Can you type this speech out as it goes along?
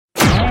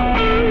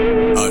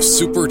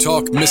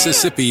SuperTalk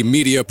Mississippi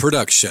media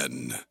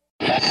production.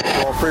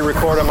 I'll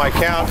pre-record on my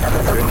count.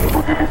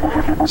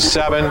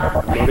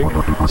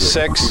 7,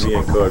 6,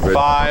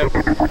 5,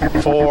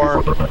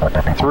 4,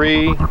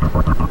 3,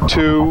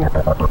 2.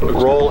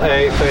 Roll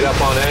A, fade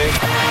up on A.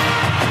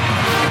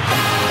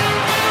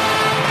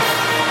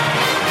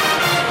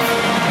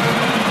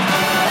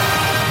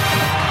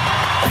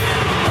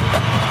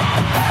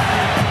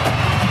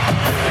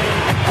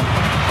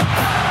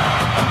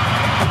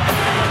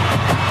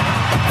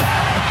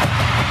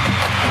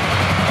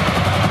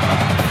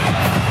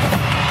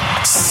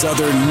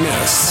 Southern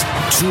Miss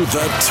to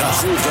the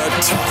top.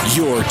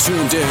 You're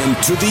tuned in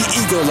to the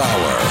Eagle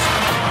Hour.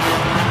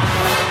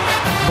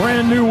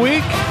 Brand new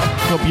week.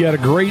 Hope you had a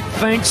great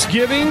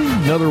Thanksgiving.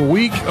 Another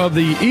week of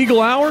the Eagle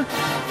Hour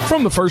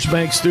from the First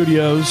Bank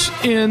Studios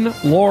in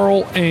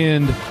Laurel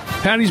and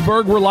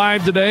Hattiesburg. We're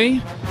live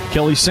today.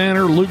 Kelly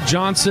Sander, Luke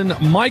Johnson,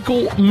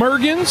 Michael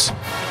Mergens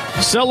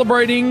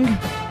celebrating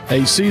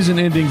a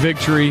season-ending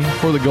victory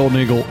for the Golden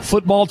Eagle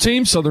football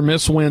team. Southern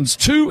Miss wins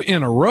 2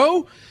 in a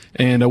row.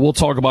 And we'll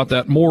talk about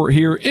that more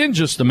here in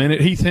just a minute.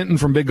 Heath Hinton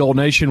from Big Gold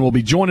Nation will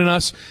be joining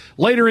us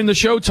later in the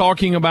show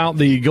talking about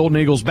the Golden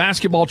Eagles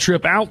basketball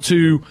trip out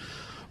to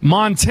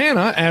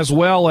Montana, as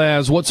well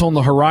as what's on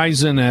the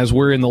horizon as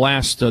we're in the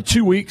last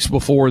 2 weeks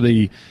before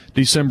the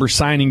December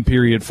signing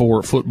period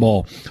for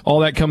football.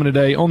 All that coming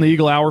today on the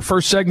Eagle Hour.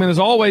 First segment, as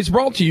always,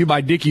 brought to you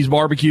by Dickey's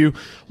Barbecue,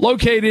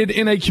 located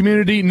in a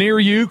community near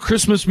you.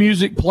 Christmas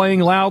music playing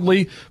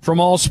loudly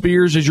from all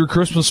spears as your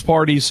Christmas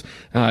parties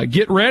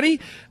get ready.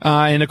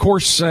 And, of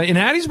course, in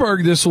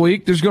Hattiesburg this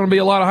week, there's going to be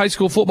a lot of high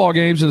school football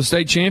games in the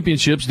state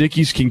championships.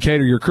 Dickey's can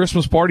cater your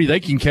Christmas party.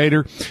 They can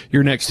cater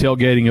your next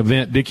tailgating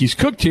event. Dickey's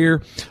cooked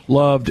here,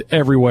 loved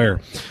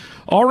everywhere.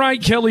 All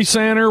right, Kelly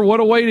Sander, what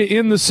a way to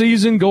end the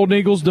season. Golden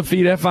Eagles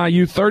defeat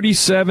FIU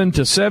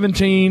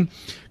 37-17.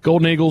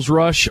 Golden Eagles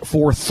rush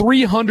for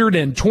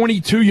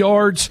 322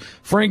 yards.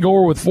 Frank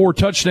Gore with 4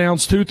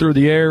 touchdowns, 2 through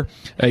the air.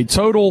 A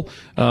total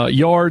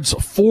yards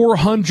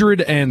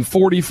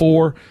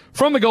 444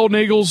 from the Golden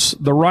Eagles.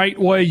 The right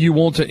way you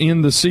want to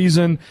end the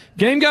season.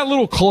 Game got a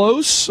little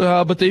close,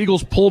 but the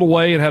Eagles pulled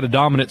away and had a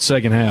dominant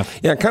second half.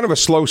 Yeah, kind of a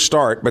slow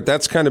start, but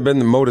that's kind of been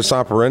the modus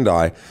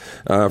operandi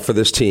for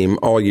this team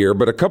all year.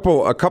 But a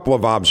couple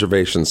of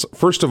observations.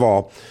 First of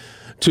all,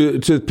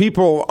 to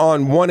people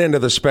on one end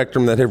of the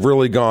spectrum that have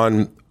really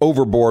gone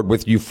overboard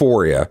with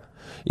euphoria,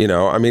 you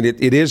know, I mean,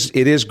 it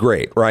is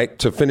great, right?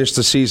 To finish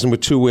the season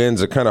with 2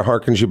 wins, it kind of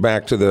harkens you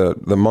back to the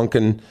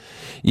Monken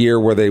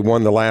year where they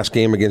won the last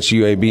game against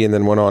UAB and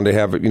then went on to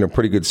have a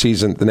pretty good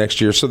season the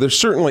next year. So there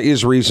certainly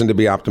is reason to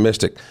be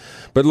optimistic.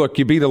 But look,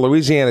 you beat a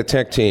Louisiana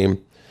Tech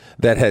team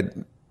that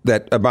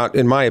about,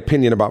 in my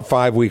opinion, about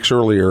 5 weeks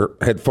earlier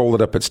had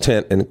folded up its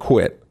tent and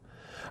quit.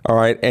 All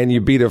right, and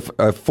you beat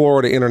a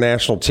Florida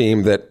International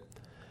team that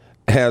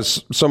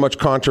has so much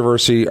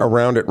controversy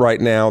around it right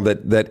now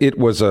that it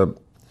was a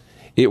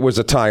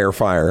tire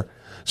fire.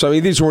 So I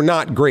mean, these were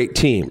not great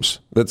teams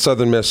that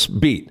Southern Miss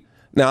beat.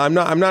 Now I'm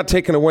not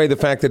taking away the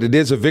fact that it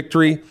is a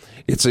victory.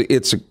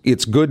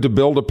 It's good to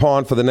build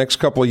upon for the next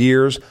couple of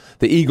years.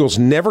 The Eagles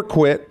never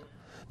quit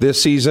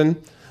this season.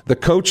 The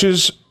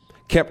coaches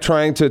kept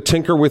trying to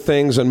tinker with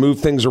things and move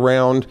things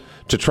around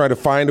to try to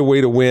find a way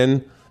to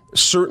win.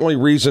 Certainly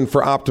reason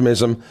for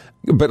optimism,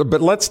 but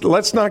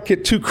let's not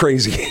get too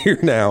crazy here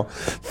now,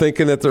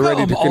 thinking that they're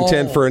ready to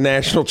contend for a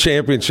national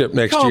championship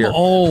next year. Come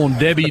on,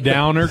 Debbie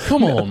Downer.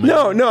 Come on,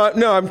 man.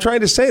 No. I'm trying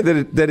to say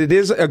that it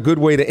is a good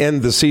way to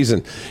end the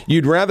season.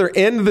 You'd rather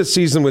end the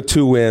season with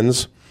 2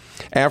 wins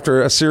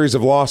after a series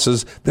of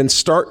losses than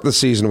start the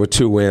season with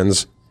 2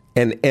 wins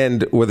and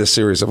end with a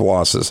series of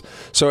losses.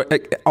 So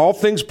all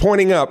things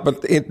pointing up,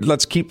 but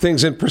let's keep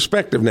things in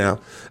perspective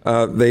now.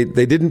 They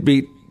didn't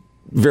beat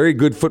very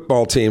good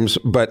football teams,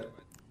 but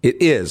it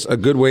is a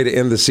good way to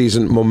end the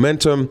season.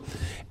 Momentum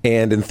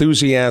and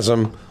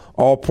enthusiasm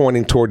all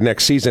pointing toward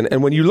next season.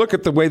 And when you look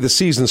at the way the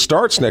season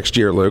starts next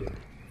year, Luke,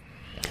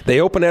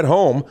 they open at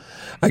home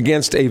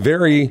against a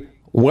very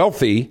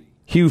wealthy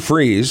Hugh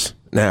Freeze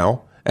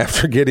now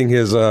after getting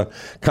his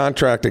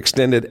contract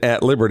extended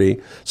at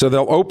Liberty. So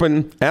they'll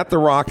open at the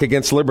Rock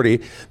against Liberty.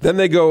 Then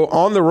they go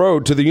on the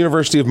road to the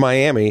University of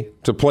Miami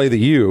to play the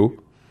U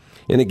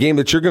in a game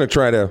that you're going to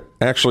try to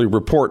actually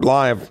report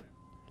live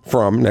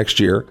from next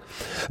year.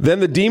 Then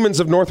the Demons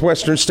of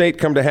Northwestern State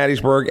come to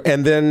Hattiesburg,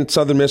 and then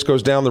Southern Miss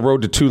goes down the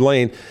road to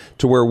Tulane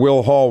to where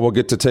Will Hall will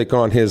get to take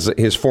on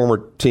his former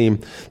team,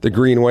 the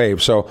Green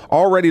Wave. So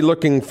already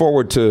looking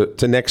forward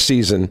to next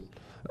season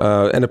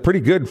and a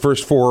pretty good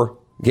first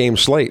 4-game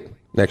slate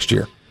next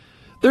year.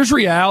 There's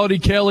reality,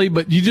 Kelly,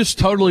 but you just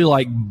totally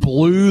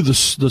blew the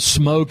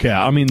smoke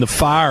out. I mean, the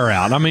fire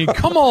out. I mean,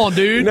 come on,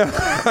 dude.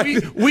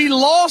 We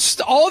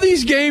lost all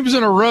these games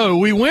in a row.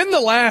 We win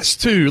the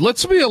last 2.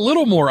 Let's be a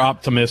little more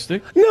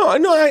optimistic. No,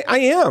 I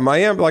am.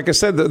 Like I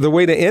said, the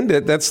way to end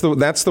it. That's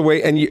the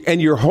way.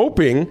 And you're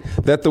hoping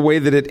that the way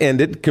that it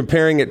ended,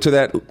 comparing it to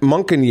that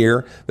Monken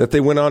year, that they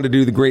went on to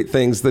do the great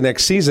things the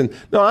next season.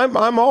 No,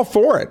 I'm all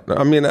for it.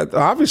 I mean,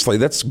 obviously,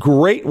 that's a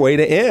great way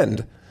to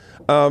end.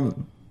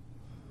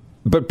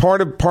 But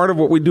part of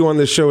what we do on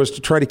this show is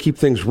to try to keep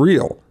things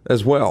real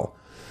as well.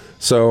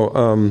 So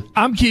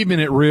I'm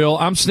keeping it real.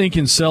 I'm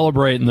sneaking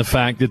celebrating the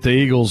fact that the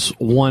Eagles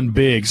won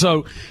big.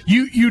 So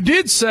you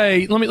did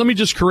say, let me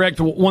just correct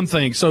one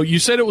thing. So you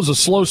said it was a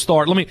slow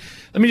start. Let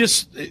me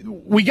just,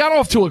 we got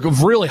off to a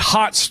really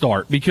hot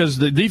start because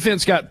the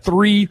defense got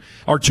 2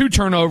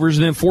 turnovers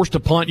and then forced a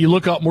punt. You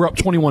look up and we're up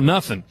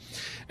 21-0.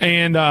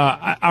 And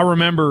I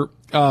remember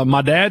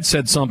my dad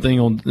said something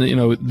on,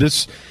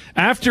 this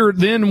after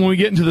then when we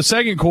get into the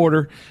second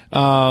quarter,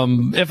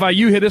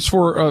 FIU hit us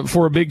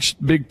for a big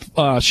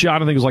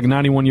shot. I think it was like a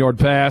 91-yard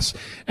pass.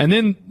 And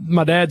then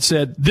my dad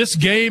said, this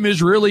game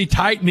is really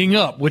tightening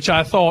up, which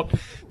I thought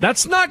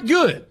that's not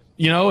good.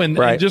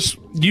 And just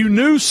you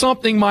knew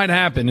something might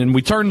happen, and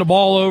we turned the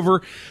ball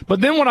over. But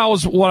then what I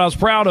was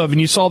proud of,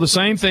 and you saw the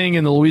same thing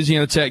in the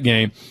Louisiana Tech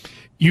game.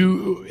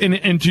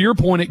 And to your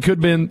point, it could have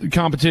been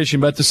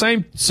competition, but the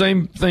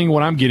same thing.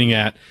 What I'm getting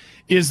at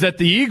is that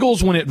the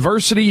Eagles, when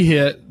adversity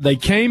hit, they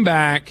came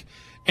back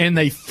and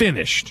they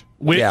finished,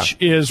 which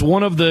is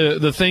one of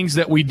the things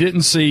that we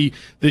didn't see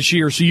this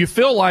year. So you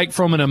feel like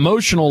from an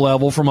emotional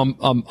level, from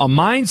a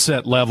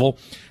mindset level,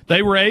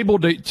 they were able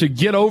to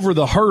get over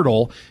the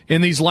hurdle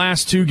in these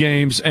last 2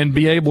 games and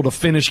be able to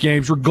finish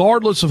games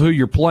regardless of who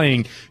you're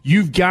playing.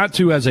 You've got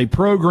to, as a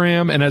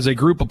program and as a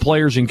group of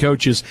players and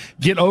coaches,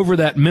 get over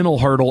that mental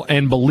hurdle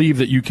and believe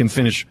that you can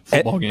finish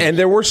football games. And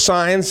there were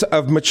signs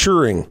of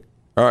maturing.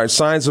 All right,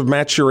 signs of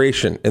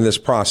maturation in this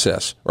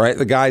process, right?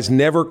 The guys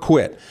never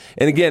quit.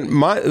 And again,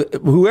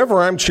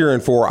 whoever I'm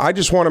cheering for, I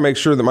just want to make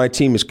sure that my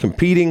team is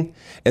competing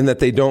and that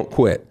they don't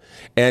quit.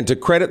 And to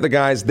credit the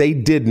guys, they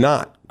did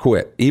not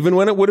quit, even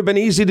when it would have been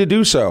easy to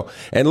do so.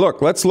 And look,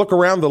 let's look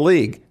around the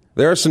league.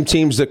 There are some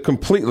teams that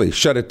completely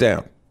shut it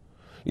down,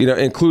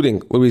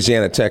 including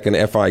Louisiana Tech and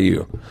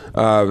FIU,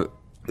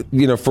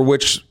 for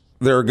which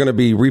there are going to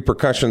be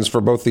repercussions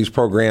for both these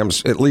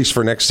programs, at least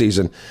for next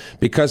season,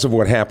 because of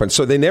what happened.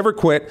 So they never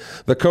quit.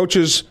 The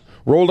coaches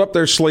rolled up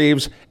their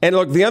sleeves. And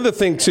look, the other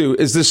thing, too,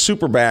 is this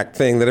Superback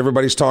thing that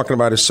everybody's talking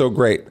about is so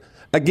great.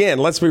 Again,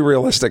 let's be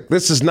realistic.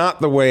 This is not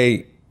the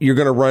way you're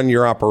going to run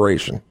your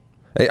operation.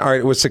 All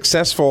right, it was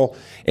successful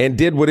and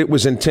did what it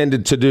was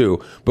intended to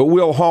do. But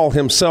Will Hall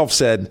himself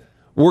said,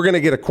 we're going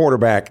to get a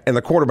quarterback, and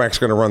the quarterback's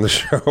going to run the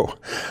show.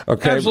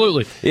 Okay,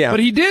 absolutely. Yeah, but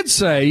he did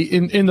say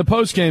in the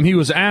postgame, he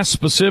was asked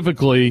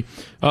specifically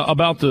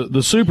about the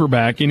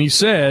Superback, and he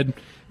said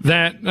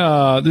that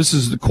this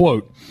is the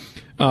quote: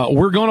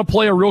 "We're going to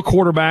play a real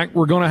quarterback.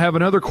 We're going to have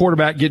another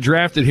quarterback get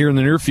drafted here in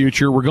the near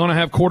future. We're going to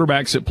have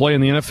quarterbacks that play in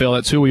the NFL.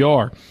 That's who we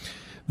are.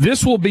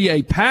 This will be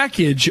a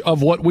package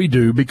of what we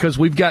do because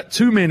we've got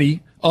too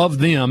many of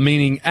them,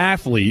 meaning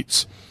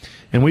athletes."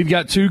 And we've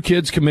got 2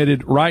 kids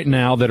committed right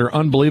now that are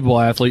unbelievable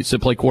athletes that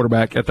play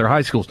quarterback at their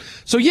high schools.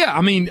 So, yeah,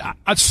 I mean,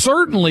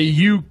 certainly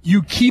you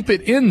keep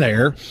it in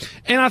there.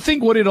 And I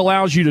think what it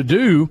allows you to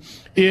do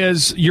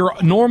is your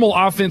normal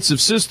offensive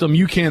system,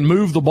 you can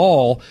move the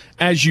ball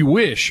as you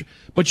wish.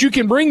 But you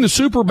can bring the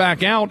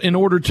Superback out in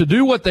order to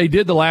do what they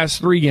did the last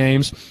 3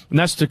 games, and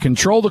that's to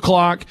control the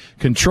clock,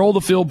 control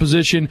the field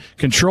position,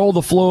 control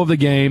the flow of the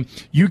game.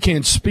 You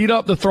can speed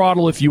up the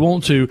throttle if you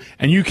want to,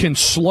 and you can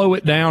slow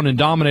it down and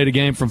dominate a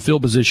game from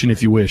field position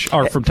if you wish,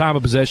 or from time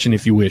of possession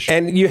if you wish.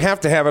 And you have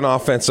to have an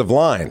offensive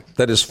line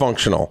that is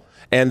functional.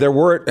 And there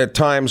were at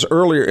times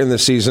earlier in the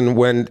season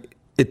when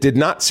it did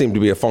not seem to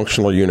be a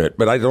functional unit,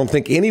 but I don't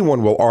think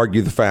anyone will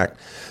argue the fact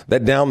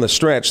that down the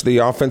stretch, the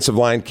offensive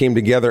line came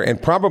together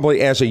and probably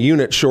as a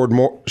unit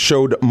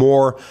showed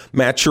more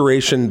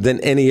maturation than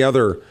any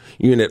other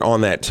unit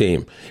on that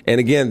team. And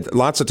again,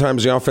 lots of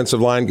times the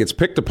offensive line gets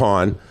picked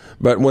upon,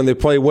 but when they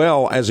play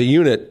well as a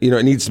unit,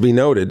 it needs to be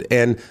noted.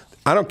 And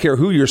I don't care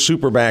who your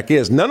Superback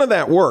is. None of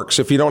that works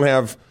if you don't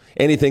have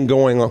anything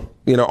going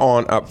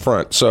on up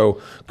front. So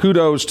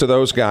kudos to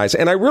those guys.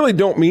 And I really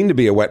don't mean to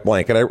be a wet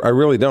blanket. I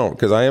really don't,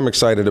 because I am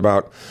excited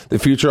about the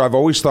future. I've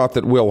always thought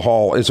that Will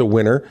Hall is a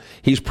winner.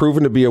 He's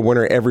proven to be a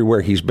winner everywhere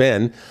he's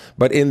been.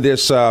 But in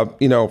this,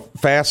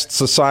 fast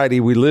society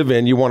we live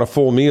in, you want a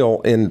full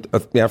meal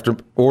after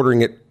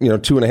ordering it,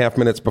 2.5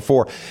 minutes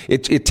before.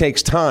 It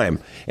takes time.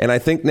 And I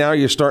think now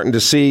you're starting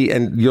to see,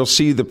 and you'll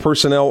see the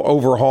personnel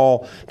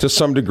overhaul to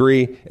some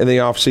degree in the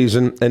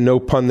offseason, and no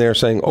pun there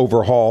saying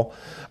overhaul.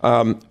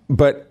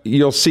 But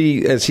you'll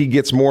see as he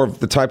gets more of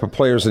the type of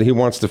players that he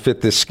wants to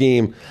fit this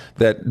scheme,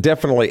 that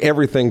definitely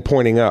everything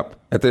pointing up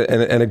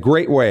in a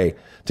great way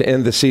to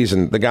end the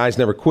season. The guys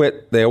never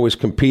quit. They always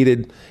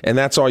competed, and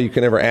that's all you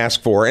can ever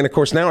ask for. And, of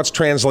course, now it's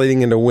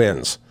translating into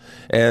wins,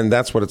 and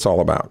that's what it's all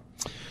about.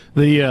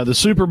 The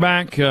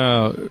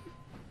Superback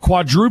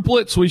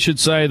quadruplets, we should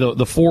say,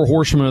 the 4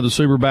 horsemen of the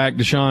Superback,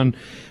 Deshaun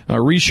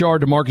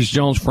Richard, DeMarcus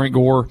Jones, Frank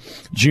Gore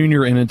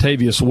Jr., and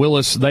Antavius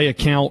Willis, they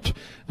account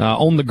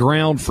on the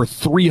ground for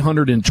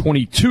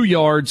 322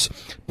 yards.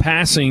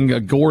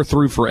 Passing, Gore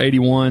threw for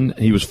 81.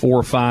 He was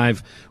 4 of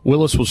 5.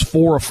 Willis was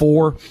 4 of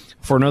 4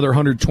 for another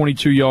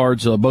 122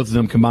 yards. Both of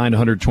them combined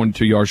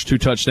 122 yards, 2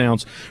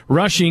 touchdowns.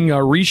 Rushing,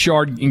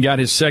 Richard got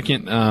his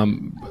second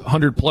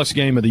 100-plus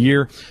game of the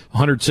year,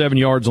 107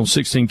 yards on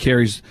 16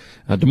 carries.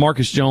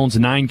 DeMarcus Jones,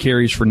 9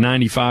 carries for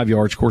 95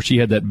 yards. Of course, he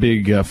had that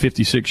big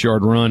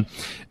 56-yard run.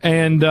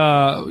 And,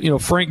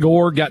 Frank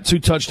Gore got 2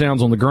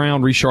 touchdowns on the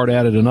ground. Richard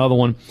added another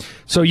one.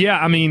 So, yeah,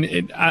 I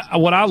mean,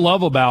 what I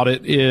love about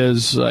it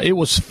is it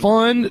was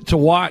fun to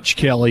watch,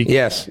 Kelly.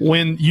 Yes.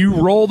 When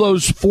you roll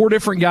those 4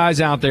 different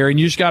guys out there, and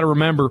you just got to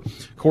remember,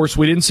 of course,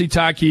 we didn't see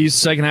Ty Keys the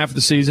second half of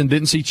the season,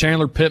 didn't see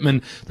Chandler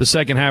Pittman the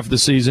second half of the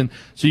season.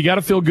 So you got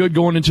to feel good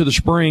going into the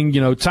spring.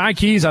 Ty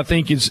Keys, I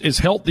think, is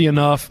healthy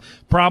enough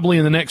probably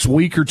in the next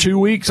week or 2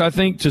 weeks, I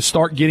think, to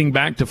start getting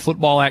back to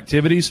football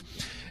activities.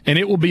 And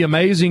it will be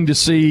amazing to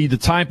see the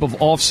type of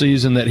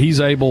offseason that he's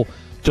able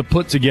to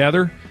put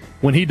together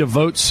when he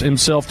devotes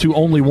himself to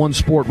only one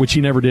sport, which he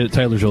never did at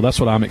Taylorsville. That's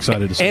what I'm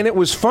excited to see. And it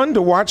was fun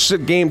to watch the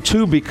game,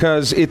 too,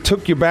 because it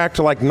took you back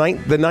to, the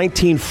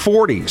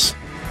 1940s,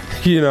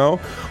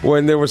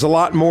 when there was a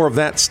lot more of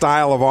that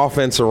style of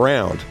offense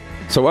around.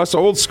 So us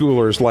old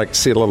schoolers like to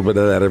see a little bit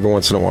of that every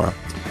once in a while.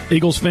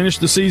 Eagles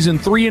finished the season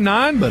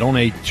 3-9, but on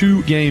a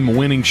 2-game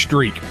winning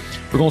streak.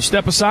 We're going to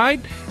step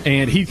aside,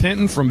 and Heath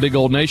Hinton from Big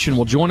Gold Nation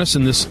will join us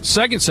in this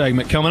second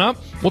segment coming up.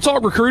 We'll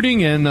talk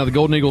recruiting and the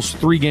Golden Eagles'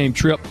 3-game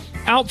trip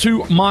out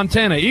to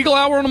Montana. Eagle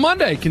Hour on a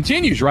Monday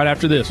continues right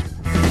after this.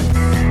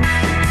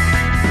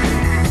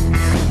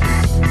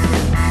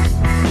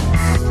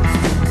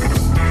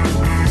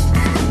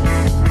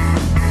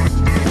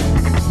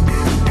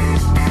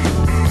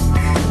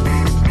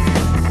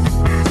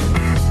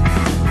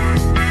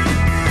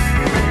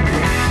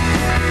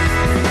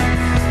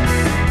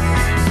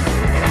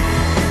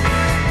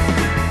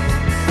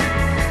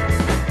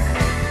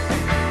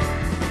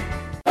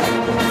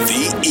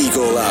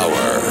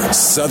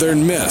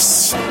 Southern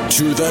Miss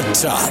to the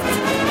top.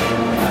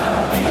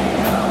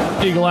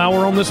 Eagle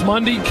Hour on this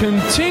Monday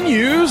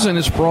continues and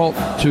is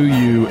brought to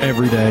you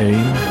every day.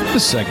 The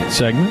second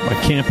segment by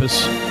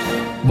Campus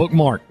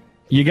Bookmark.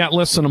 You got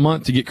less than a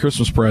month to get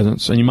Christmas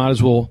presents, and you might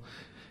as well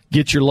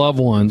get your loved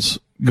ones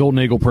Golden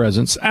Eagle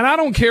presents. And I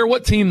don't care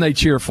what team they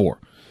cheer for.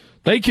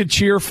 They could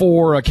cheer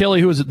for,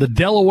 Kelly, who is it, the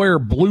Delaware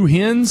Blue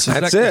Hens?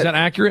 That's it. Is that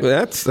accurate?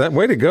 That's that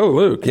way to go,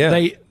 Luke.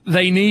 Yeah.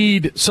 They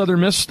need Southern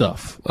Miss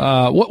stuff.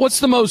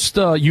 What's the most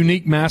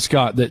unique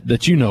mascot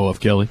that you know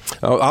of, Kelly?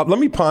 Let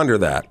me ponder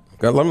that.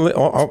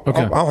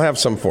 I'll have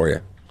some for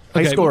you.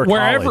 High school or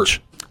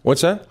college?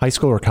 What's that? High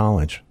school or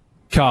college?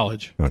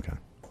 College. Okay.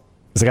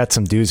 Because I got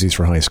some doozies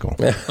for high school.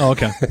 Oh,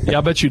 okay. Yeah,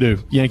 I bet you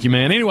do, Yankee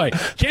man. Anyway,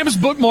 Campus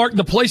Bookmark,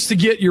 the place to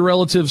get your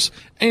relatives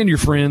and your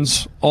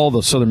friends all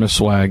the Southern Miss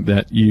swag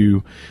that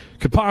you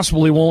could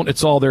possibly want.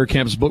 It's all there,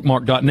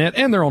 campusbookmark.net,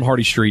 and they're on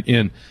Hardy Street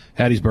in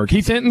Hattiesburg.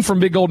 Heath Hinton from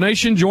Big Gold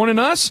Nation joining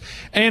us.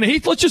 And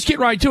Heath, let's just get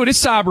right to it.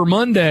 It's Cyber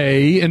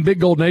Monday, and Big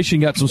Gold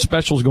Nation got some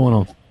specials going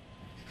on.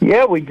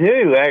 Yeah, we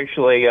do,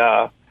 actually.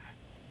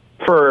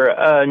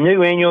 For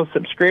new annual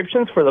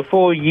subscriptions for the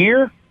full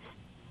year,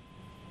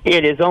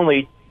 it is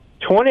only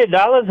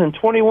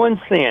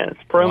 $20.21.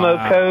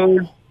 Promo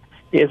code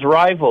is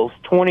Rivals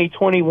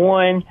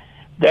 2021.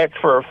 That's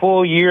for a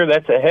full year.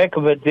 That's a heck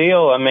of a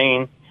deal. I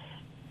mean,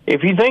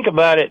 if you think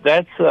about it,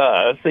 that's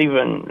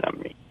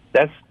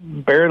that's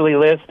barely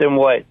less than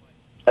what,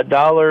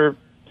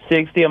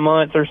 $1.60 a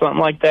month or something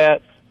like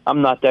that.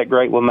 I'm not that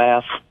great with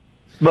math,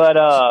 but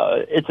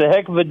it's a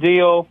heck of a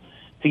deal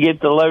to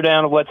get the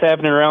lowdown of what's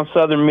happening around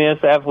Southern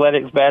Miss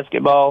athletics,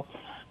 basketball,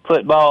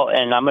 football,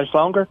 and not much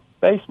longer,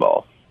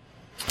 baseball.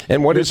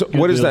 And what is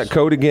that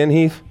code again,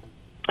 Heath?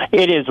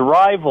 It is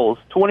Rivals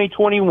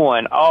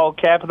 2021, all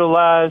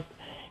capitalized.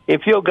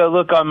 If you'll go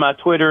look on my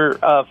Twitter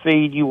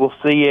feed, you will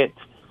see it,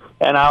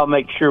 and I'll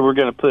make sure we're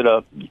going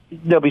to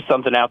there'll be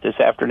something out this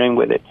afternoon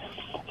with it.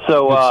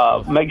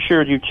 So make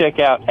sure you check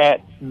out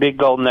at Big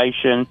Gold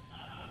Nation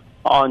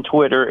on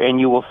Twitter, and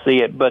you will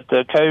see it. But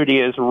the code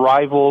is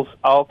Rivals,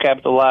 all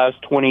capitalized,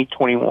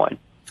 2021.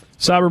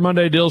 Cyber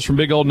Monday deals from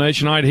Big Gold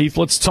Nation. All right, Heath,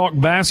 let's talk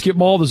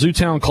basketball. The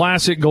Zootown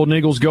Classic. Golden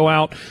Eagles go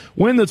out,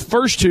 win the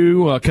first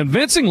two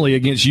convincingly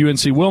against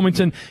UNC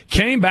Wilmington.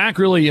 Came back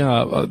really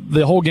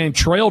the whole game,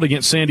 trailed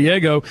against San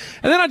Diego.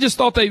 And then I just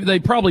thought they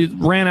probably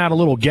ran out a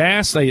little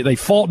gas. They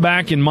fought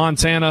back in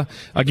Montana,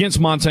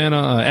 against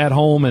Montana at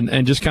home,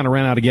 and just kind of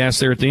ran out of gas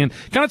there at the end.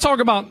 Kind of talk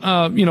about,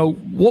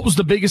 what was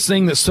the biggest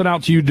thing that stood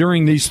out to you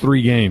during these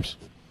three games?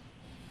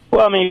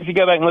 Well, I mean, if you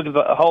go back and look at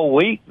the whole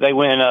week, they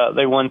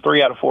won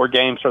 3 out of 4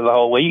 games for the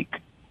whole week.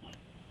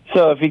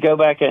 So if you go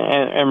back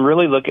and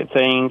really look at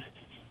things,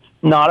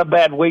 not a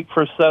bad week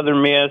for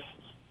Southern Miss.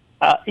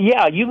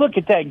 You look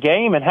at that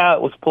game and how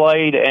it was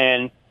played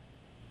and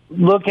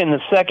look in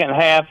the second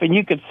half, and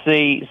you could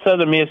see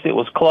Southern Miss, it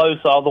was close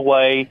all the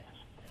way.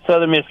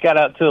 Southern Miss got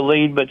out to a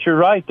lead, but you're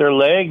right, their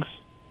legs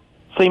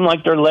seemed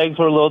like their legs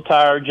were a little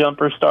tired.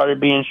 Jumpers started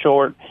being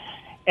short.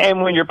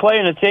 And when you're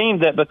playing a team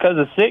that, because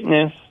of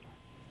sickness,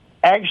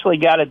 actually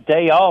got a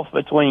day off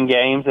between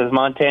games, as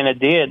Montana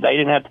did. They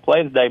didn't have to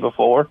play the day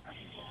before.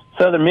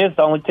 Southern Miss,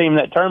 the only team in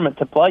that tournament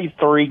to play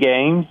 3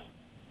 games.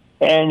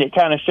 and it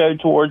kind of showed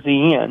towards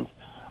the end.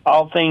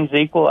 All things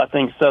equal, I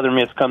think Southern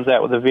Miss comes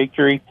out with a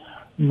victory.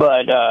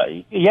 But,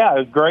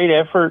 a great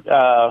effort.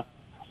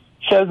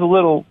 Shows a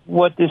little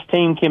what this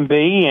team can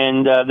be,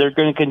 and they're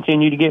going to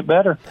continue to get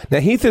better. Now,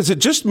 Heath, is it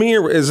just me,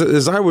 or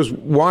as I was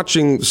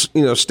watching,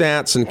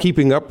 stats and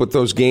keeping up with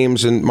those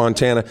games in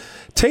Montana,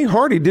 Tay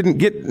Hardy didn't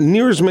get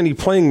near as many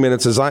playing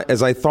minutes as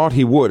I thought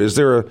he would. Is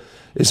there a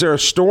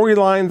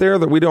storyline there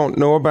that we don't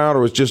know about, or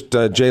was just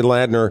Jay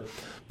Ladner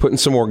putting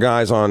some more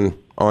guys on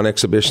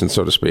exhibition,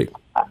 so to speak?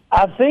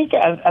 I think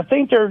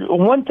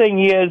one thing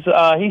is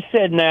he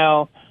said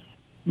now,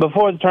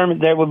 before the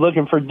tournament, they were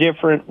looking for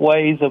different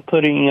ways of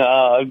putting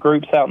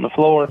groups out on the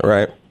floor.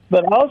 Right.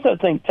 But I also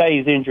think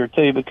Tay's injured,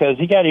 too, because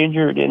he got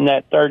injured in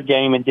that third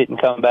game and didn't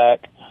come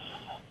back.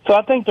 So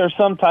I think there's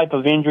some type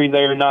of injury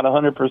there, not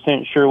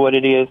 100% sure what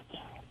it is.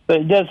 But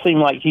it does seem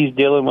like he's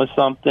dealing with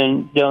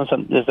something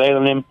that's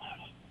ailing him.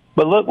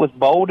 But look, with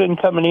Bolden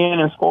coming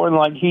in and scoring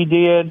like he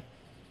did,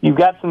 you've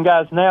got some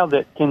guys now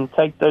that can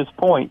take those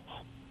points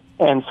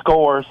and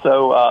score.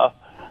 So,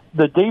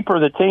 the deeper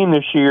the team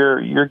this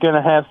year, you're going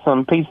to have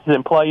some pieces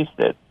in place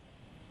that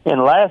in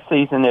last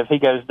season, if he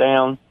goes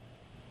down,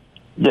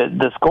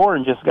 the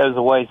scoring just goes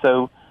away.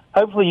 So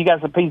hopefully you got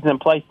some pieces in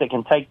place that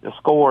can take his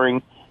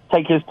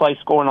place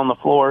scoring on the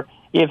floor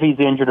if he's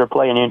injured or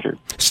playing injured.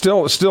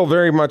 Still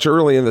very much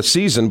early in the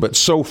season, but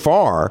so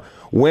far,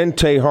 when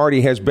Tay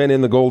Hardy has been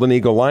in the Golden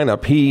Eagle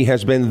lineup, he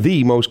has been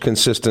the most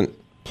consistent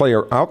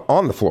player out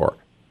on the floor.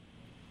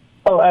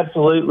 Oh,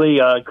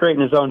 absolutely.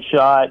 Creating his own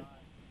shot.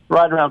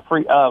 Right around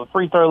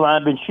free throw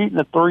line, been shooting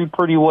the three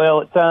pretty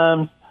well at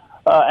times.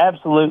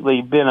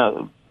 Absolutely been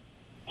him,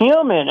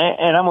 and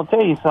I'm going to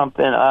tell you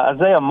something.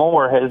 Isaiah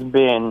Moore has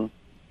been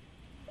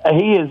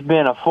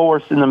a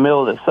force in the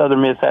middle that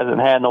Southern Miss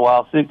hasn't had in a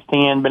while.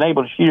 6'10", been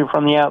able to shoot it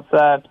from the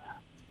outside.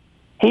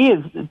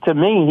 To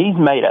me, he's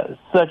made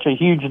such a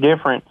huge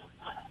difference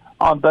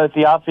on both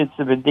the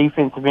offensive and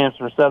defensive ends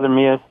for Southern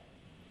Miss.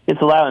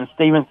 It's allowing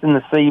Stevenson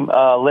to see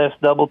less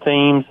double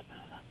teams.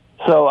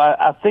 So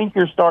I think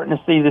you're starting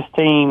to see this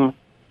team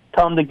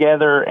come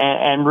together,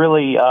 and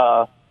really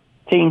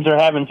teams are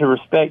having to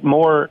respect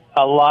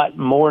a lot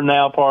more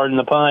now, pardon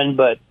the pun,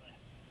 but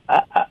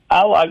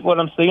I like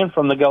what I'm seeing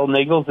from the Golden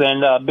Eagles,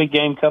 and a big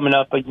game coming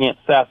up against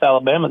South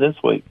Alabama this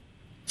week.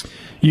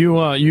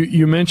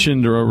 You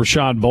mentioned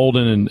Rashad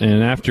Bolden,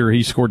 and after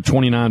he scored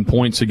 29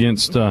 points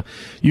against UNC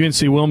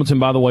Wilmington.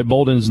 By the way,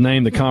 Bolden's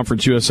named the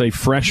Conference USA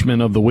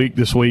Freshman of the Week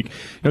this week.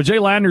 Jay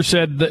Ladner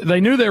said that they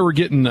knew they were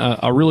getting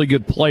a really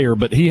good player,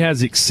 but he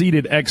has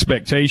exceeded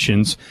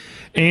expectations.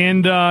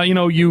 And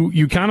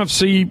you kind of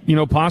see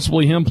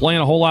possibly him playing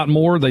a whole lot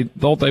more. They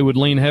thought they would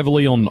lean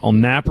heavily on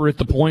Napper at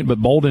the point, but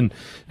Bolden,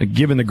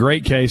 given the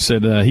great case,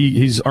 said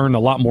he's earned a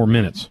lot more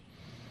minutes.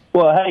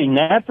 Well, hey,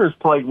 Napper's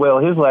played well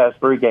his last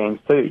three games,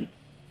 too.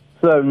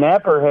 So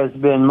Napper has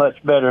been much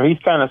better. He's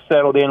kind of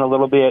settled in a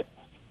little bit.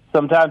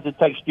 Sometimes it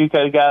takes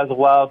JUCO guys a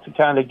while to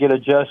kind of get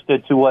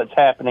adjusted to what's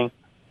happening.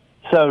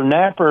 So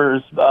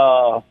Napper's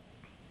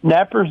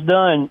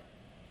done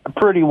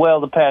pretty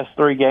well the past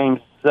three games.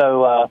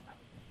 So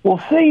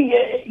we'll see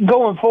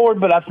going forward,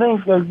 but I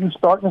think you're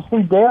starting to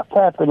see depth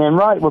happen. And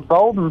right, with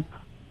Bolden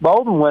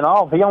went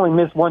off. He only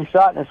missed one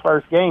shot in his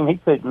first game. He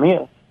couldn't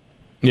miss.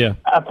 Yeah,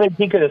 I think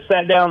he could have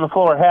sat down on the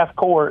floor half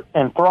court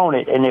and thrown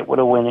it, and it would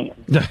have went in.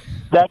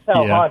 That's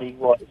how hot he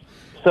was.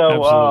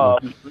 So,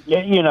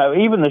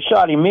 even the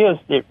shot he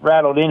missed, it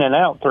rattled in and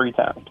out three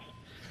times.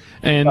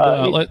 And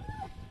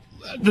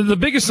the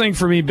biggest thing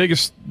for me,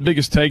 biggest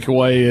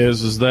takeaway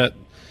is that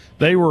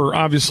they were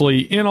obviously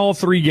in all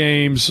three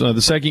games.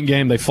 The second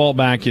game, they fought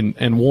back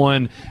and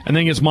won. And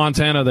then against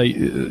Montana,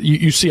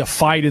 you see a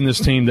fight in this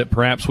team that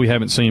perhaps we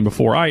haven't seen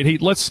before. All right,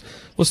 Heath, let's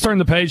turn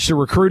the page to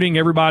recruiting.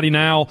 Everybody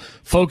now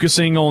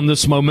focusing on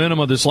this momentum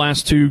of this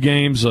last two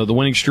games, the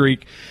winning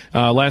streak,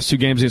 last two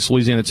games against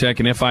Louisiana Tech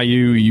and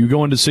FIU. You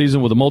go into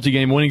season with a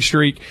multi-game winning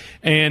streak,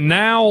 and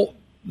now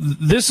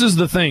this is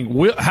the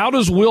thing. How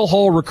does Will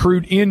Hull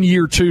recruit in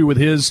year two with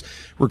his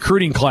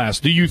recruiting class?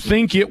 Do you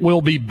think it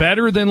will be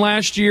better than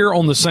last year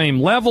on the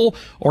same level,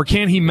 or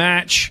can he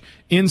match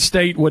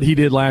in-state what he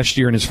did last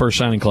year in his first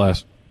signing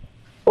class?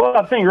 Well,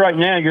 I think right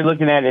now you're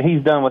looking at it,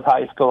 he's done with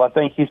high school. I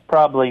think he's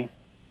probably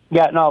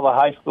gotten all the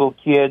high school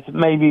kids,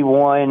 maybe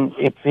one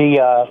if he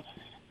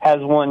has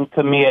one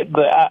commit.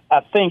 But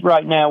I think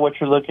right now what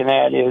you're looking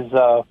at is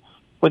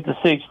with the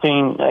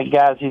 16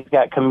 guys he's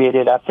got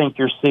committed, I think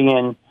you're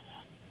seeing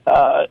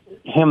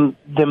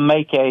them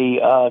make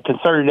a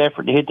concerted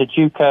effort to hit the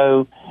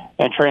JUCO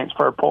and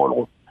transfer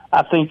portal.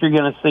 I think you're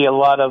going to see a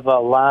lot of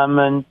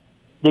linemen,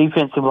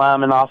 defensive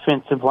linemen,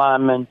 offensive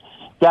linemen,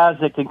 guys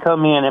that can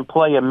come in and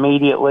play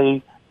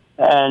immediately,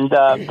 and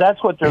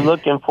that's what they're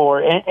looking for.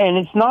 And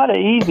it's not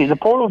easy. The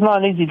portal's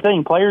not an easy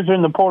thing. Players are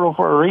in the portal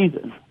for a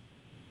reason.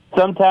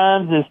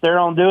 Sometimes it's their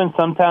own doing,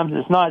 sometimes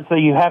it's not. So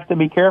you have to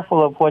be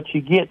careful of what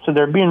you get. So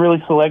they're being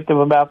really selective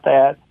about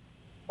that.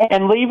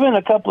 And leaving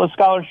a couple of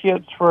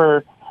scholarships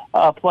for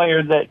a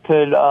player that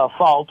could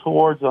fall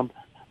towards them.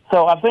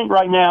 So I think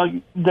right now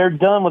they're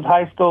done with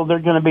high school. They're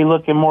going to be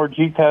looking more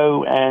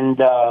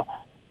JUCO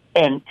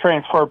and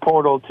transfer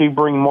portal to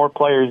bring more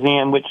players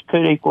in, which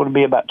could equal to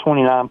be about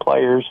 29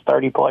 players,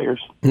 30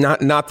 players.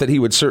 Not that he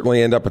would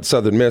certainly end up at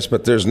Southern Miss,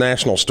 but there's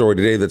national story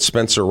today that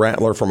Spencer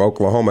Rattler from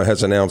Oklahoma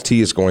has announced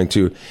he is going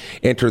to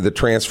enter the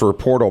transfer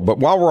portal. But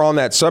while we're on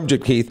that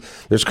subject,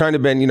 Keith, there's kind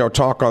of been,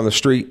 talk on the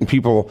street and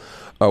people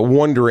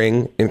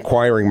wondering,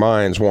 inquiring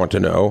minds want to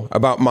know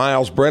about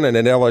Miles Brennan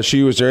at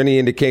LSU. Is there any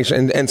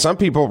indication? And some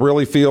people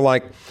really feel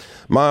like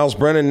Miles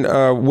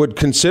Brennan would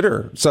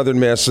consider Southern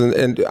Miss,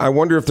 and I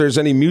wonder if there's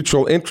any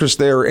mutual interest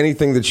there or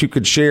anything that you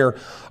could share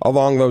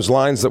along those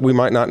lines that we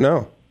might not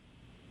know.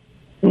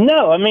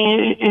 No, I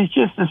mean, it's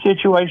just a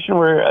situation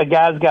where a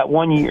guy's got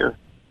 1 year.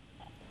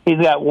 He's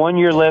got 1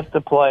 year left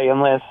to play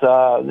unless the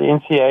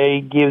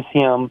NCAA gives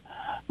him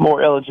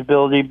more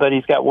eligibility, but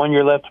he's got 1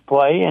 year left to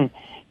play, and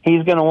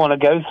he's going to want to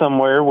go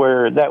somewhere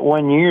where that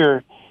 1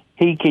 year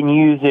he can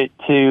use it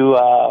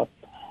to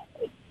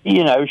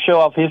show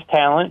off his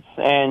talents,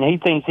 and he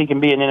thinks he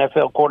can be an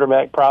NFL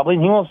quarterback probably,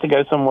 and he wants to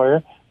go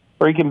somewhere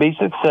where he can be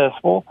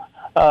successful,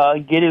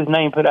 get his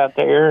name put out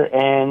there,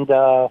 and,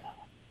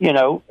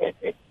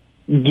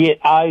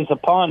 get eyes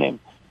upon him.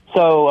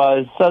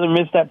 So Southern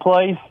Miss that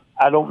place?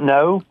 I don't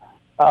know.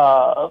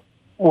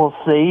 We'll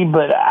see,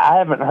 but I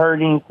haven't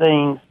heard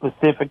anything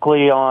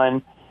specifically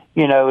on,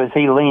 is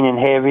he leaning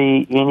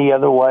heavy any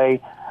other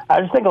way?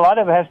 I just think a lot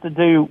of it has to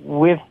do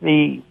with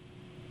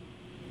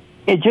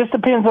it just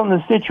depends on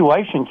the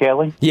situation,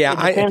 Kelly. Yeah,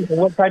 it depends on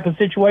what type of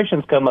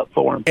situations come up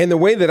for him. And the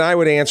way that I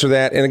would answer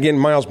that, and again,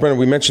 Miles Brennan,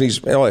 we mentioned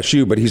he's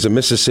LSU, but he's a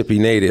Mississippi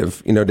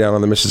native, down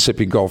on the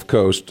Mississippi Gulf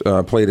Coast,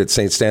 played at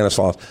St.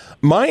 Stanislaus.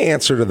 My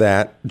answer to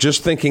that,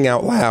 just thinking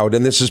out loud,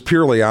 and this is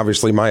purely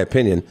obviously my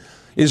opinion,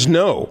 is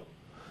no.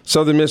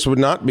 Southern Miss would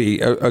not be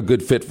a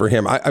good fit for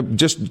him. I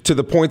just to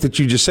the point that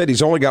you just said,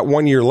 he's only got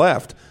 1 year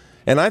left.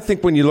 And I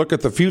think when you look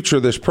at the future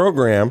of this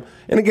program,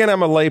 and again,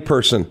 I'm a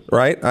layperson,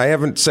 right? I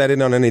haven't sat in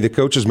on any of the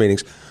coaches'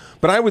 meetings,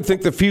 but I would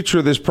think the future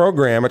of this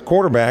program at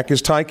quarterback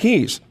is Ty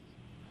Keyes.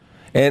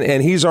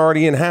 And he's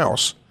already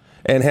in-house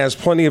and has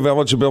plenty of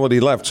eligibility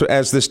left. So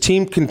as this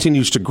team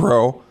continues to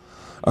grow,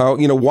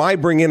 why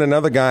bring in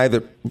another guy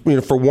that,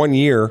 for 1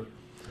 year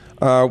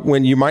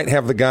when you might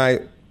have the guy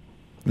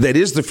that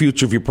is the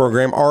future of your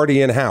program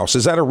already in-house?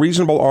 Is that a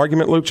reasonable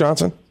argument, Luke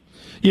Johnson?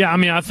 Yeah, I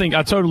mean, I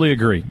totally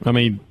agree. I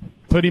mean,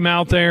 put him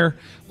out there,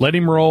 let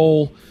him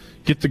roll,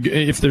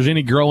 if there's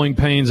any growing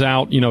pains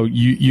out,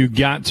 you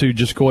got to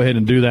just go ahead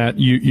and do that.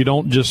 You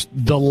don't just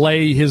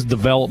delay his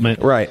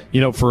development, right?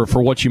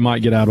 For what you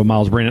might get out of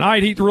Miles Brennan. All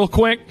right, Heath, real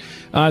quick,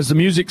 as the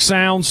music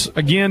sounds,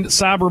 again,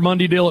 Cyber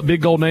Monday deal at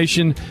Big Gold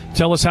Nation.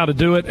 Tell us how to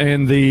do it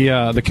and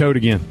the code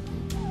again.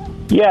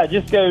 Yeah,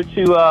 just go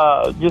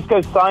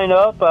sign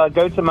up.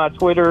 Go to my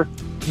Twitter,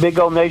 Big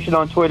Gold Nation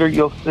on Twitter.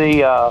 You'll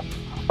see a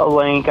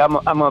link. I'm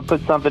going to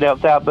put something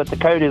else out, but the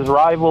code is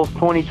Rivals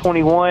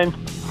 2021,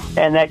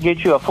 and that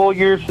gets you a full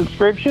year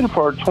subscription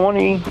for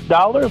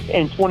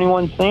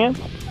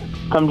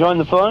 $20.21. Come join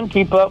the fun,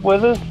 keep up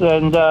with us,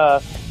 and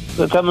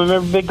become a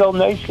member of Big Gold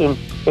Nation.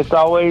 It's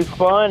always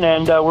fun,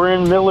 and we're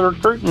in the middle of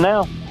recruiting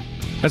now.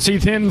 That's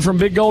Heath Hinton from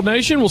Big Gold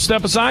Nation. We'll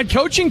step aside.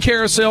 Coaching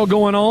carousel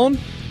going on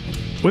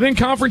within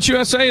Conference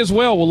USA as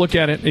well. We'll look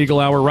at it,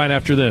 Eagle Hour, right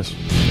after this.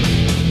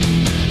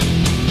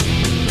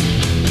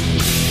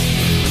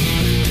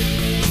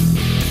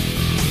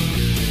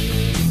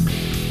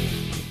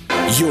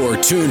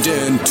 You're tuned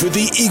in to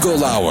the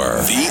Eagle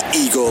Hour. The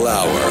Eagle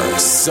Hour.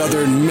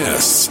 Southern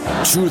Miss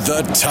to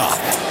the top.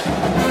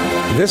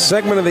 This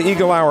segment of the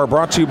Eagle Hour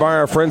brought to you by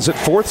our friends at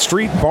 4th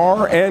Street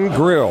Bar and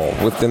Grill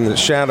within the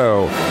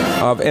shadow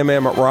of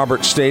M.M.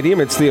 Roberts Stadium.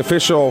 It's the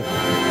official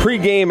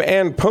pregame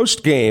and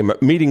postgame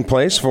meeting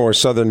place for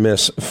Southern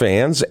Miss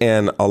fans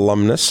and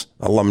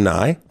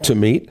alumni to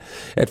meet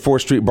at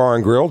 4th Street Bar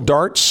and Grill.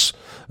 Darts,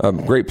 a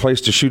great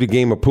place to shoot a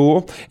game of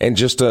pool and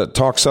just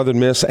talk Southern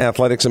Miss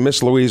athletics. And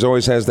Miss Louise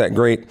always has that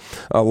great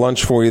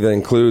lunch for you that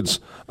includes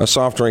a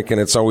soft drink, and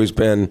it's always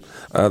been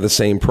the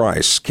same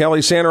price.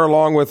 Kelly Sander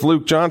along with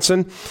Luke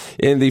Johnson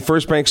in the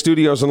First Bank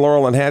Studios in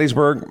Laurel and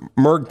Hattiesburg.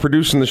 Merg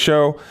producing the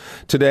show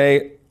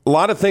today. A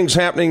lot of things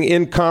happening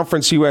in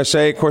Conference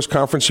USA. Of course,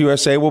 Conference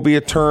USA will be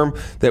a term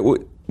that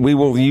we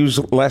will use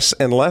less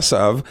and less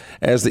of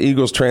as the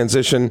Eagles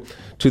transition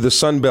to the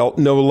Sun Belt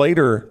no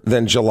later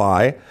than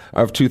July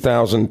of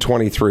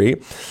 2023.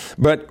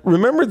 But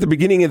remember at the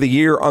beginning of the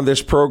year on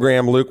this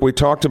program, Luke, we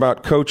talked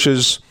about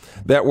coaches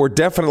that were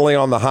definitely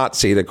on the hot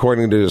seat,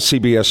 according to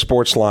CBS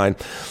Sportsline.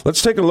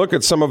 Let's take a look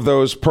at some of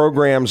those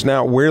programs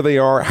now, where they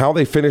are, how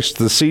they finished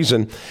the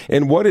season,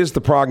 and what is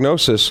the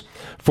prognosis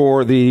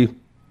for the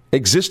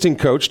existing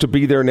coach to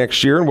be there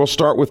next year. And we'll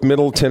start with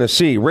Middle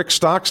Tennessee. Rick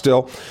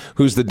Stockstill,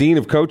 who's the dean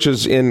of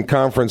coaches in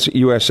Conference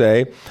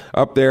USA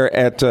up there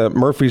at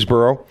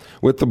Murfreesboro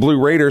with the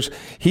Blue Raiders.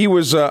 He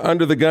was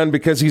under the gun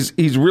because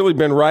he's really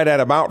been right at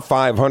about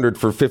 500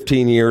 for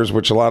 15 years,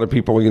 which a lot of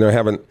people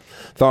haven't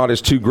thought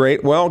is too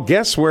great. Well,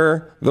 guess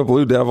where the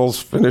Blue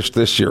Devils finished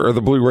this year, or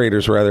the Blue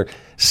Raiders rather?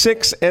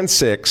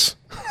 6-6.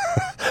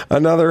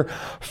 another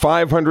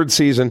 500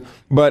 season.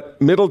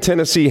 But Middle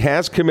Tennessee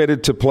has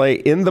committed to play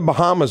in the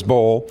Bahamas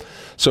Bowl.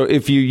 So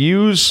if you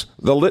use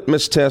the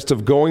litmus test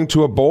of going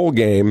to a bowl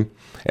game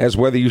as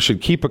whether you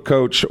should keep a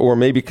coach or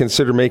maybe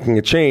consider making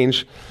a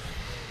change,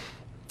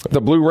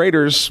 the Blue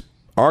Raiders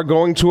are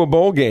going to a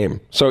bowl game.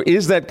 So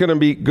is that going to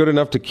be good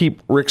enough to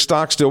keep Rick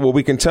Stockstill? Well,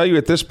 we can tell you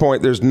at this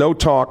point there's no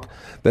talk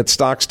that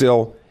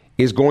Stockstill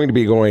is going to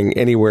be going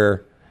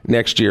anywhere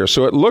next year.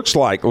 So it looks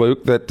like,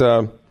 Luke,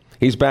 that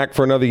he's back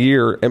for another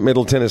year at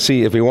Middle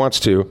Tennessee if he wants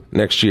to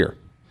next year.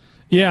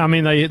 Yeah, I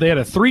mean, they had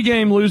a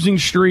 3-game losing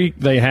streak.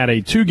 They had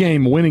a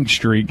 2-game winning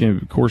streak.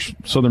 And, of course,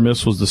 Southern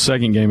Miss was the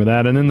second game of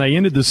that. And then they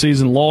ended the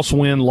season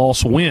loss-win,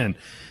 loss-win.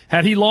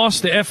 Had he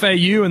lost to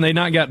FAU and they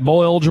not got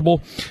bowl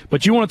eligible,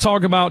 but you want to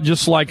talk about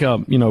just like a,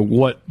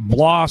 what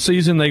blah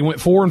season. They went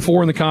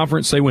 4-4 in the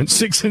conference. They went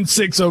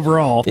 6-6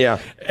 overall. Yeah.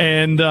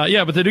 And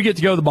but they do get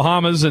to go to the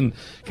Bahamas, and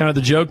kind of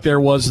the joke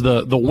there was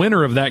the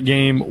winner of that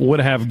game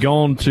would have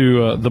gone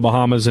to the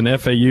Bahamas, and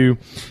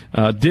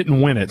FAU didn't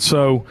win it.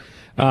 So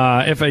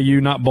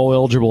FAU not bowl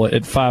eligible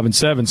at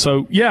 5-7.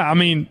 So yeah, I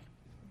mean,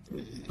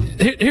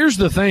 here's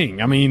the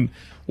thing. I mean,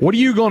 what are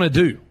you going to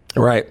do?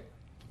 Right.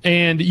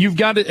 And you've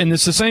got it, and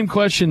it's the same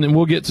question, and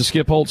we'll get to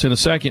Skip Holtz in a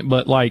second,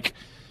 but like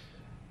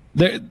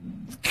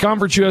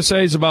Conference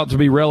USA is about to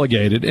be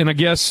relegated, and I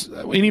guess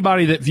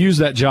anybody that views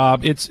that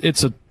job, it's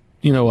a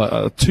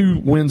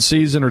 2-win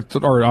season or a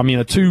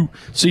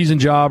 2-season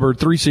job or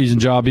 3-season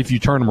job if you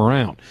turn them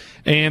around.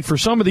 And for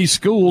some of these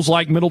schools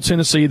like Middle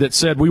Tennessee that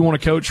said we want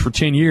to coach for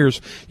 10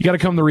 years, you got to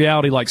come to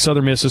reality like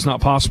Southern Miss. It's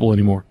not possible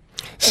anymore.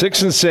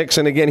 6-6,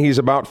 and again, he's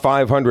about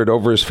 500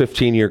 over his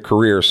 15-year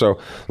career. So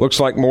looks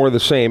like more of the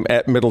same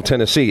at Middle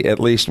Tennessee. At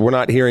least we're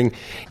not hearing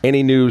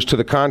any news to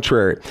the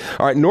contrary.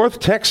 All right, North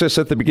Texas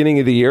at the beginning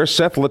of the year,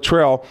 Seth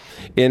Luttrell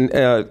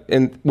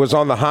was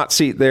on the hot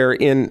seat there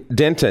in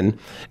Denton,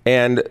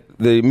 and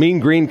the Mean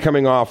Green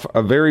coming off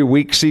a very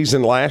weak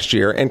season last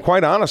year, and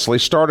quite honestly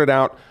started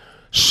out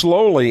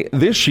slowly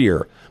this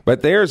year.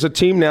 But there's a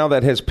team now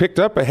that has picked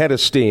up a head of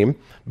steam,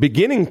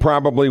 beginning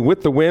probably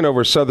with the win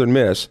over Southern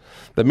Miss.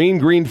 The Mean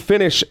Green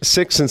finished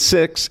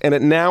 6-6, and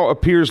it now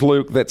appears,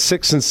 Luke, that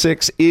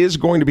 6-6 is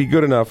going to be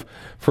good enough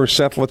for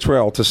Seth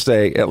Luttrell to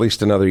stay at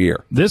least another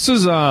year. This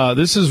is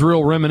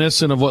real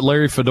reminiscent of what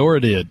Larry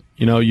Fedora did.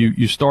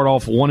 You start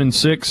off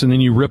 1-6, and then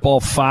you rip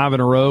off 5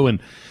 in a row, and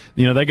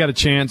they got a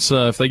chance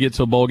if they get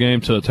to a bowl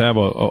game to have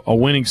a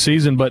winning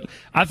season. But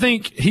I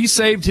think he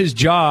saved his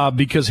job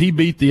because he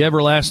beat the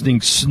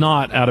everlasting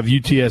snot out of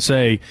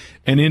UTSA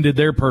and ended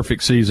their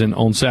perfect season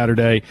on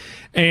Saturday.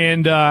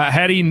 And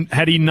had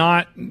he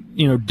not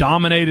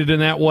dominated in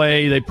that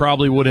way, they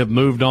probably would have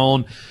moved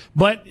on.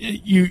 But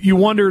you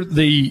wonder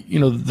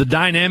the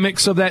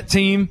dynamics of that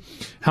team,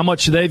 how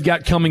much they've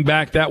got coming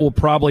back. That will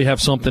probably have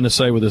something to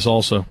say with this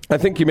also. I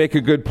think you make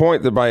a good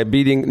point that by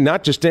beating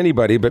not just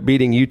anybody, but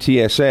beating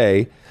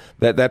UTSA,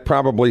 that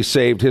probably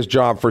saved his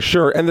job for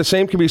sure. And the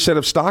same can be said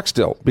of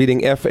Stockstill,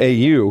 beating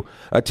FAU,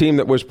 a team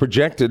that was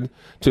projected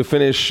to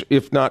finish,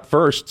 if not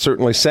first,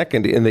 certainly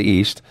second in the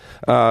East,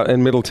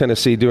 and Middle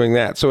Tennessee doing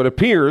that. So it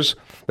appears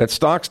that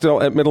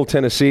Stockstill at Middle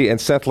Tennessee and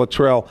Seth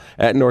Luttrell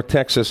at North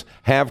Texas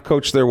have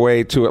coached their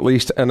way to at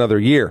least another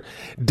year.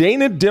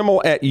 Dana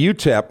Dimel at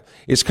UTEP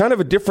is kind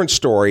of a different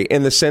story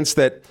in the sense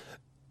that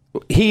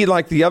he,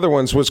 like the other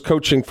ones, was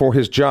coaching for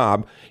his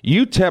job.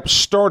 UTEP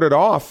started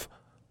off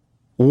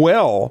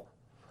well,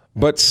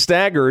 but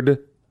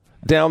staggered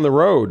down the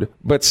road.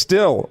 But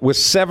still, with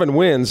 7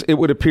 wins, it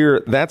would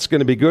appear that's going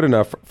to be good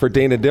enough for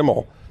Dana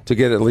Dimel to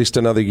get at least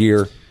another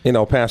year in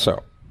El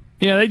Paso.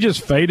 Yeah, they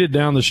just faded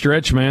down the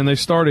stretch, man. They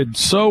started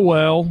so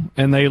well,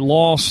 and they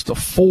lost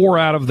 4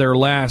 out of their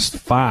last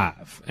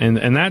 5.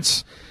 And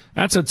that's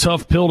a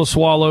tough pill to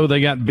swallow.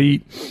 They got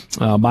beat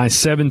by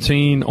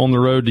 17 on the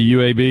road to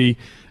UAB,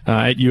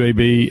 at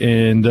UAB.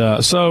 And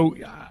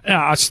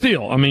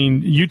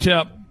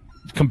UTEP,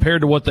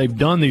 compared to what they've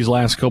done these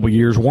last couple of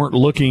years, weren't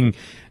looking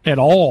at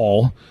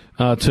all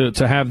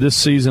to have this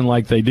season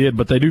like they did,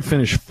 but they do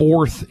finish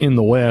 4th in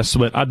the West.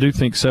 But I do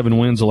think 7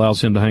 wins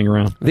allows him to hang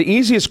around. The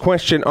easiest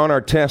question on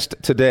our test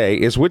today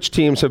is which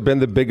teams have been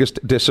the biggest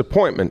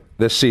disappointment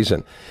this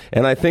season?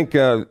 And I think,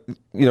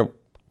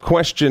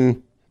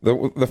 question.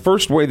 The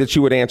first way that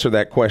you would answer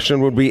that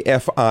question would be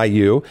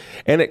FIU,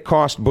 and it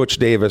cost Butch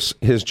Davis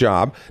his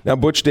job. Now,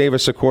 Butch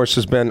Davis, of course,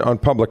 has been on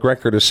public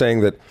record as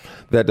saying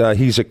that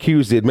he's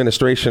accused the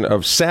administration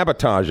of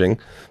sabotaging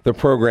the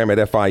program at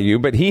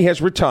FIU, but he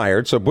has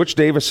retired, so Butch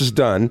Davis is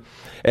done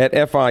at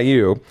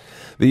FIU.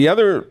 The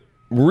other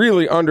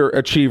really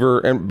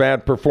underachiever and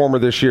bad performer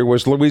this year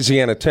was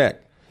Louisiana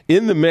Tech,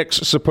 in the mix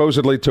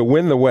supposedly to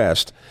win the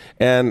West,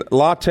 and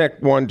La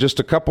Tech won just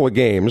a couple of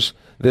games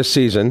this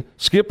season.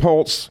 Skip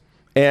Holtz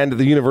and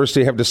the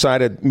university have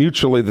decided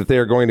mutually that they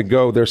are going to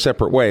go their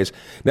separate ways.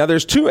 Now,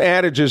 there's 2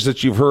 adages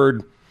that you've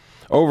heard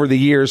over the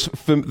years.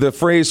 The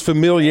phrase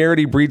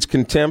familiarity breeds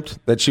contempt,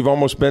 that you've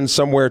almost been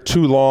somewhere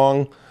too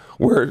long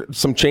where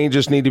some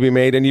changes need to be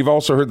made. And you've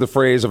also heard the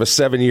phrase of a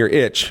 7-year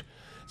itch.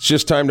 It's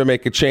just time to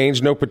make a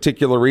change. No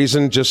particular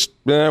reason. Just,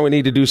 we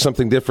need to do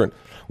something different.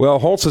 Well,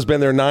 Holtz has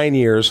been there 9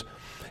 years,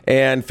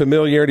 and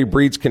familiarity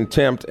breeds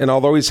contempt. And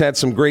although he's had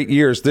some great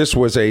years, this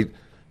was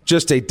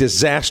just a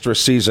disastrous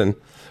season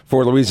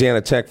for Louisiana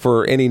Tech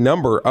for any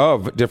number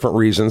of different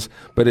reasons.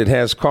 But it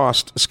has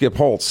cost Skip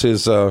Holtz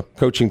his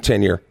coaching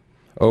tenure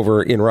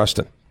over in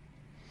Ruston.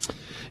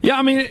 Yeah,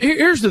 I mean,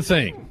 here's the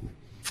thing.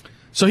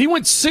 So he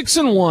went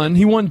 6-1.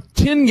 He won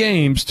 10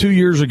 games 2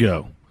 years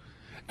ago.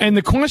 And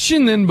the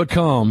question then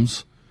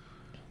becomes,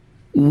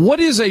 what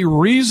is a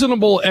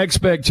reasonable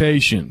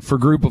expectation for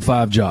Group of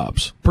Five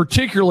jobs,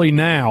 particularly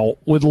now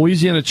with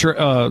Louisiana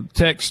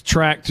Tech's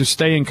track to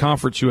stay in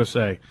Conference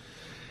USA?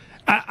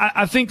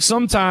 I think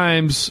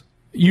sometimes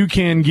you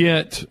can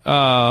get,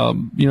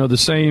 the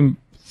same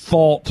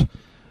fault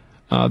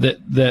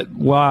that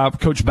why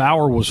Coach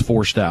Bauer was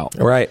forced out,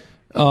 right?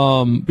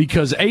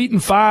 Because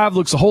 8-5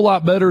 looks a whole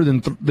lot better than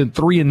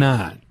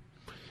 3-9,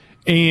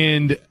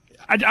 and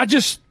I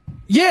just,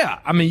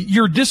 I mean,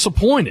 you're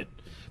disappointed,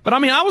 but I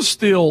mean, I was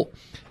still.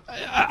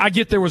 I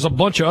get there was a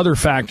bunch of other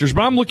factors,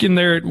 but I'm looking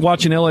there at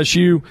watching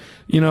LSU,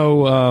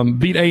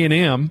 beat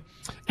A&M,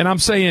 and I'm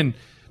saying,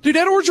 dude,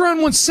 Ed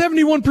Orgeron won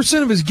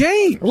 71% of his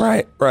games.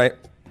 Right.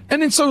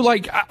 And then so,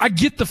 I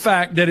get the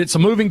fact that it's a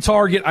moving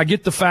target. I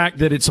get the fact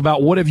that it's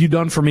about what have you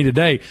done for me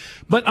today.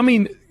 But, I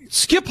mean,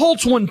 Skip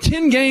Holtz won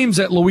 10 games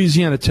at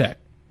Louisiana Tech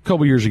a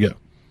couple years ago.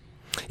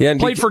 Yeah, and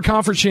played for a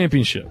conference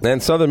championship.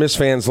 And Southern Miss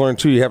fans learn,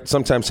 too, you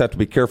sometimes have to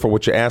be careful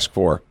what you ask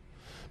for.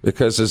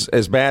 Because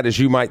as bad as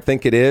you might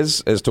think it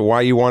is as to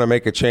why you want to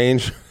make a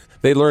change,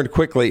 they learned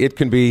quickly it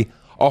can be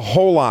a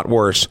whole lot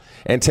worse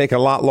and take a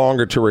lot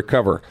longer to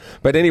recover.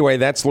 But anyway,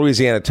 that's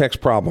Louisiana Tech's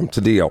problem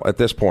to deal at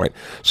this point.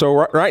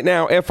 So right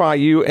now,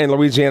 FIU and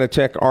Louisiana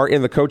Tech are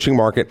in the coaching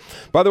market.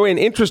 By the way, an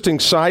interesting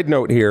side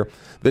note here,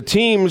 the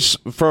teams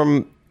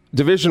from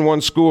Division I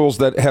schools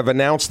that have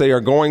announced they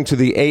are going to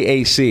the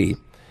AAC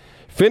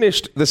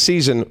finished the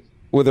season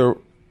with a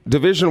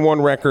Division I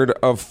record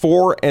of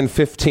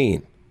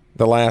 4-15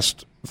 the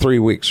last 3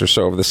 weeks or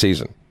so of the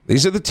season.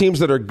 These are the teams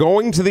that are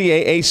going to the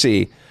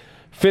AAC,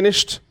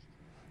 finished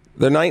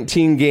the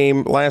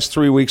 19-game last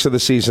 3 weeks of the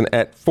season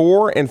at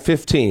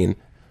 4-15,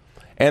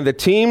 and the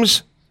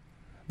teams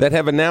that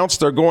have announced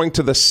they're going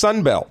to the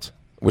Sun Belt,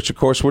 which of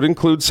course would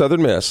include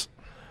Southern Miss,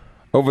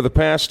 over the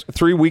past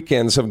 3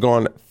 weekends have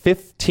gone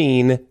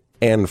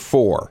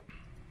 15-4.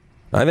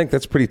 I think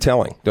that's pretty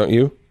telling, don't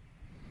you?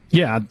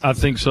 Yeah, I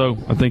think so.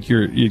 I think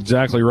you're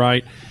exactly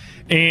right.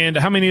 And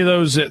how many of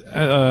those?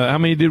 How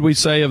many did we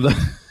say of the?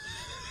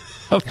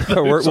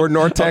 We're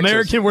North Texas.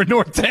 American. We're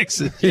North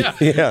Texas. Yeah.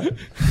 Yeah.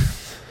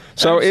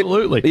 So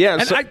absolutely.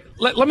 And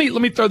let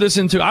me throw this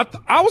into.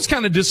 I was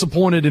kind of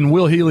disappointed in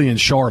Will Healy and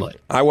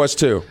Charlotte. I was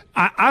too.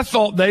 I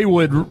thought they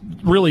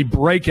would really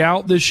break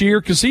out this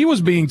year because he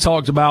was being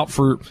talked about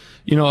for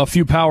a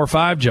few Power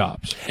 5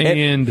 jobs,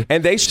 and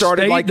they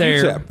started like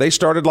UTEP. They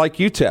started like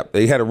UTEP.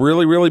 They had a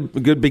really, really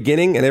good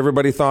beginning, and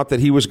everybody thought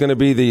that he was going to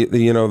be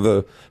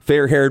the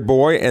fair-haired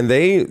boy, and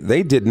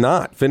they did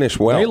not finish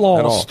well.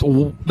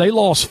 They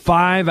lost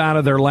 5 out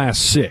of their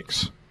last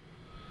 6.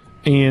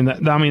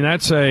 And, I mean,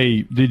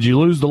 did you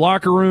lose the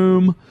locker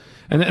room?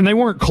 And they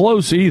weren't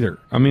close either.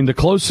 I mean, the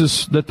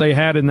closest that they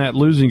had in that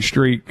losing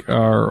streak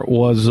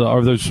was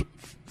those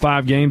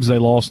 5 games they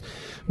lost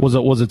was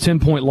a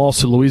 10-point loss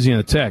to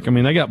Louisiana Tech. I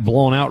mean, they got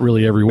blown out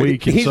really every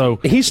week.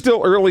 He's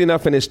still early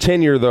enough in his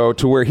tenure, though,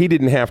 to where he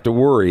didn't have to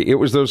worry. It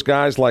was those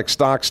guys like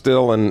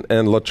Stockstill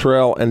and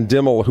Luttrell and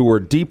Dimmel who were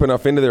deep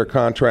enough into their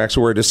contracts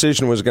where a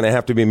decision was going to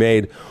have to be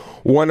made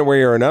one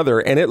way or another.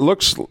 And it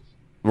looks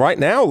right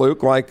now,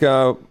 Luke, like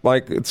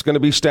it's going to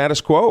be status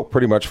quo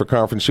pretty much for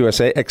Conference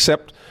USA,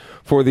 except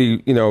for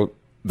the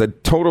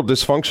total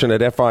dysfunction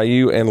at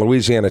FIU and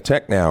Louisiana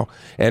Tech now.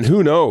 And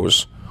who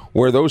knows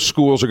where those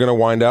schools are going to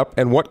wind up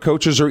and what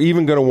coaches are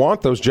even going to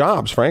want those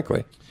jobs,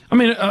 frankly. I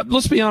mean,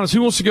 let's be honest.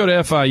 Who wants to go to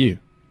FIU?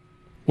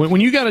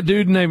 When you got a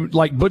dude named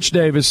like Butch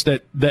Davis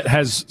that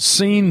has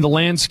seen the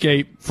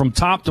landscape from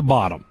top to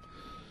bottom,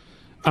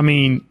 I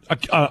mean,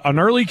 an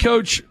early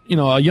coach,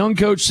 a young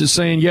coach is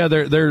saying, yeah,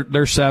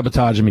 they're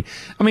sabotaging me.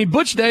 I mean,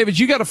 Butch Davis,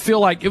 you got to feel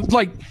like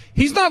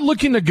he's not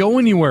looking to go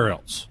anywhere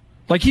else.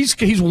 Like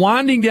he's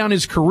winding down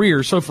his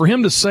career. So for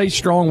him to say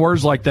strong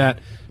words like that,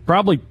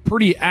 probably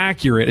pretty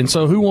accurate. And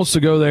so who wants to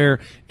go there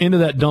into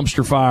that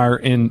dumpster fire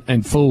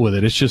and fool with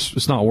it?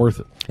 It's not worth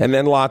it. And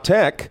then La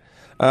Tech,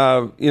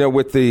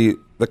 with the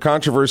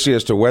controversy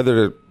as to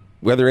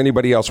whether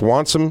anybody else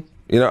wants him,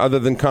 other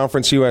than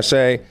Conference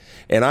USA.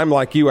 And I'm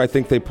like you, I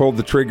think they pulled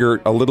the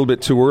trigger a little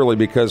bit too early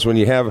because when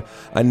you have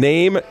a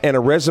name and a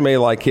resume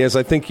like his,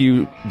 I think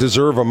you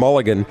deserve a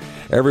mulligan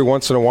every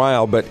once in a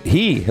while. But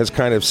he has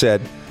kind of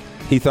said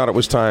he thought it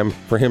was time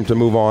for him to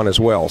move on as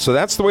well. So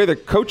that's the way the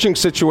coaching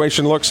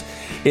situation looks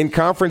in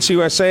Conference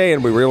USA,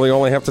 and we really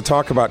only have to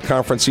talk about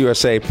Conference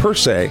USA per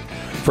se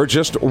for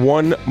just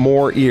one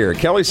more year.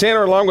 Kelly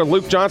Sander along with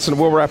Luke Johnson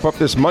will wrap up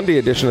this Monday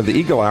edition of the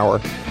Eagle Hour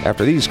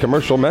after these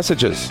commercial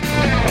messages.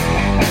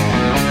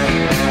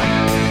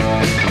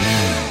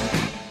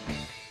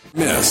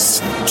 Miss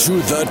to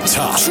the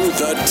top. To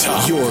the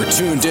top. You're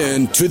tuned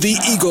in to the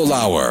Eagle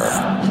Hour.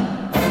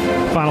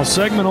 Final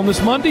segment on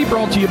this Monday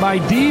brought to you by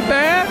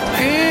DBAT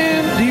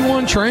and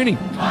D1 Training.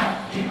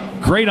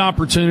 Great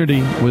opportunity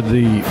with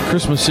the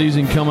Christmas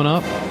season coming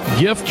up.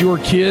 Gift your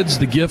kids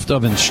the gift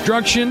of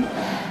instruction.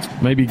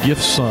 Maybe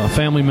gifts a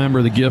family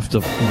member the gift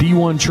of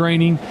D1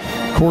 training.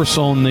 Of course,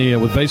 on the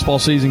with baseball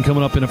season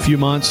coming up in a few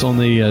months on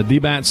the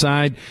DBAT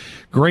side,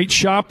 great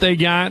shop they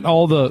got,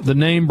 all the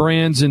name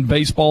brands in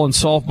baseball and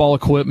softball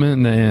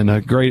equipment, and a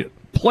great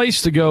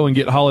place to go and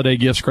get holiday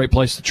gifts. Great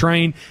place to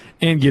train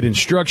and get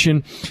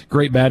instruction.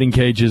 Great batting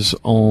cages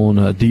on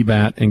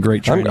DBAT and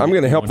great training. I'm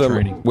going to help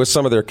them with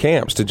some of their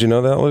camps. Did you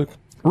know that, Luke?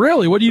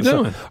 Really? What are you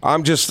doing?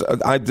 I'm just.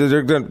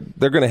 They're going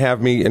to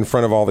have me in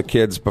front of all the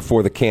kids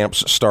before the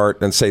camps start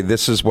and say,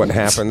 "This is what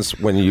happens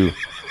when you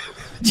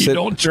you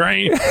don't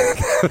train."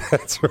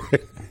 That's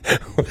right.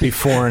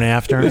 Before and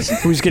after.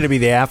 Who's going to be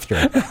the after?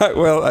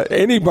 Well,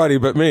 anybody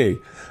but me.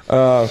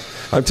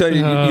 I'm telling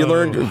you, you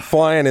learn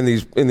flying in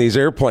these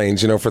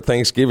airplanes, for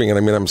Thanksgiving, and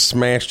I mean, I'm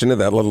smashed into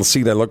that little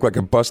seat. I look like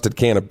a busted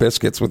can of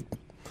biscuits with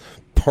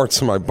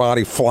parts of my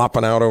body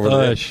flopping out over the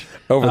edges.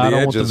 I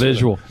don't want the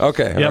visual.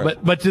 Okay. Yeah, right.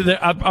 but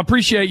I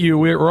appreciate you.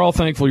 We're all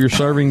thankful you're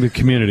serving the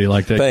community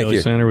like that, Thank Kelly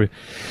you. Sander.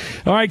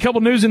 All right, a couple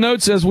news and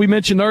notes. As we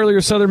mentioned earlier,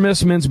 Southern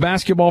Miss men's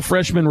basketball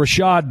freshman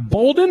Rashad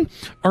Bolden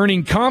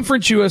earning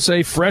Conference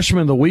USA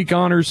Freshman of the Week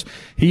honors.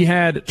 He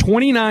had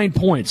 29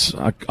 points,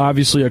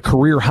 obviously a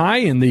career high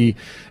in the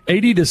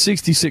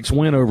 80-66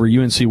 win over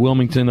UNC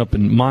Wilmington up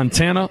in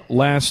Montana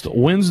last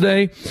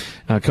Wednesday.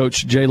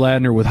 Coach Jay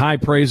Ladner with high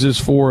praises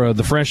for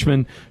the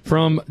freshman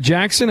from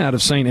Jackson out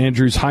of St.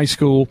 Andrews High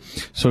School.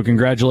 So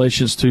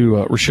congratulations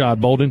to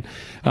Rashad Bolden.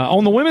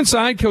 On the women's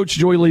side, Coach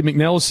Joy Lee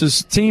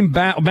McNellis' team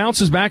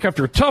bounces back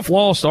after a tough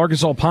loss to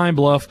Arkansas Pine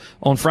Bluff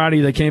on Friday.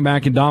 They came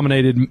back and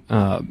dominated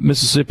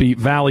Mississippi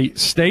Valley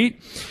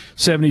State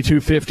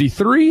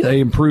 72-53. They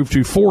improved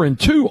to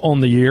 4-2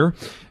 on the year.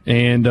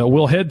 And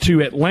we'll head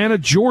to Atlanta,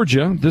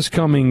 Georgia this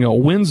coming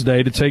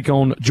Wednesday to take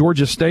on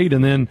Georgia State,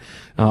 and then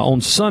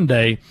on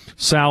Sunday,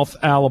 South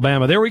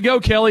Alabama. There we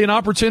go, Kelly, an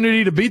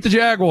opportunity to beat the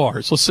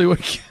Jaguars. Let's see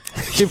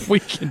if we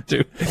can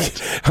do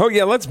it. Oh,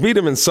 yeah, let's beat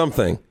them in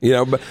something.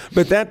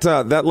 But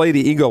that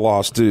Lady Eagle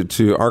loss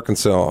to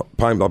Arkansas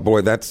Pine Bluff,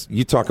 boy,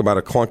 you talk about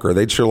a clunker.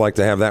 They'd sure like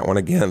to have that one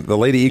again. The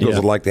Lady Eagles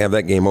would like to have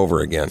that game over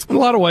again. In a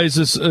lot of ways,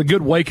 it's a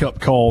good wake-up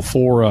call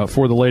for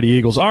the Lady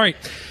Eagles. All right.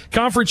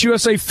 Conference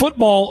USA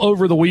football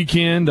over the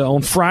weekend.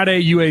 On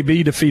Friday,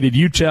 UAB defeated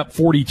UTEP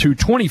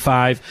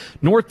 42-25.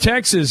 North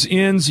Texas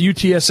ends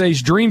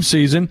UTSA's dream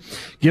season,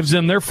 gives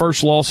them their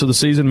first loss of the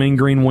season. Mean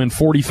Green win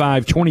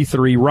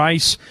 45-23.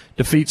 Rice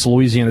defeats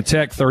Louisiana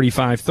Tech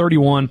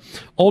 35-31.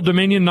 Old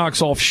Dominion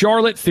knocks off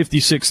Charlotte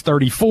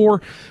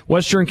 56-34.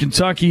 Western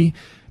Kentucky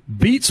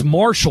beats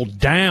Marshall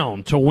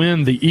down to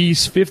win the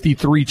East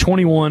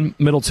 53-21.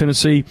 Middle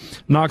Tennessee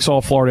knocks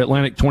off Florida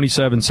Atlantic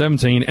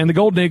 27-17. And the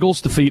Golden Eagles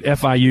defeat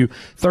FIU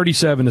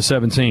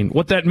 37-17.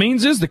 What that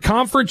means is the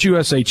Conference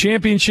USA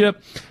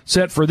Championship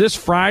set for this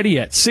Friday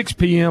at 6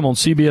 p.m. on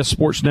CBS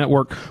Sports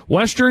Network.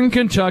 Western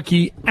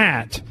Kentucky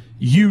at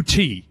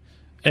UTSA.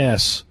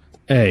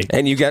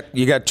 And you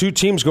got two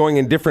teams going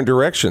in different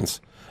directions.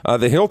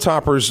 The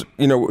Hilltoppers,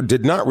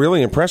 did not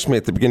really impress me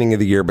at the beginning of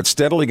the year, but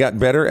steadily got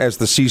better as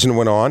the season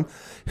went on.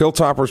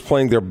 Hilltoppers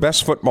playing their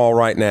best football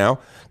right now.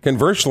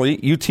 Conversely,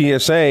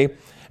 UTSA,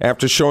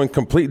 after showing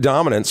complete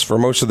dominance for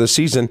most of the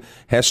season,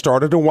 has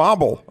started to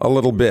wobble a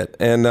little bit.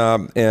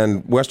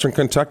 And Western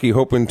Kentucky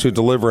hoping to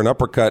deliver an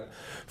uppercut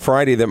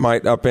Friday that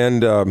might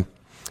upend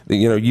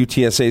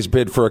UTSA's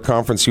bid for a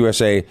Conference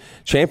USA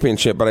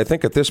championship. But I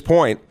think at this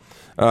point,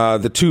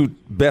 the two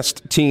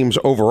best teams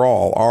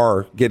overall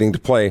are getting to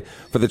play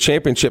for the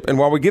championship. And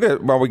while we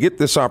get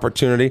this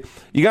opportunity,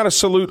 you got to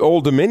salute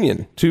Old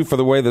Dominion too for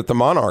the way that the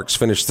Monarchs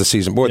finished the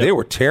season. Boy, They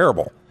were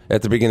terrible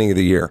at the beginning of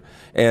the year,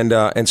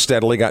 and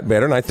steadily got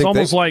better. And I think it's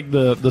almost like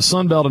the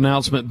Sun Belt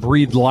announcement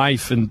breathed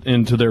life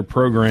into their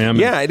program.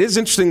 Yeah, it is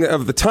interesting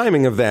of the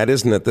timing of that,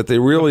 isn't it? That they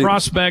really the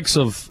prospects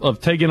of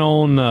taking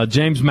on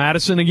James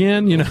Madison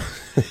again.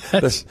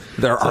 That's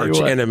their arch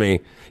enemy.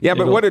 Yeah,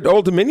 but what did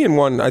Old Dominion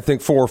won? I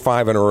think 4 or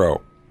 5 in a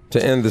row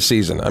to end the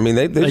season. I mean,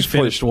 they just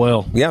finished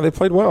well. Yeah, they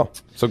played well.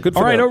 So good for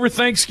them. All right, over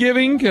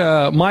Thanksgiving,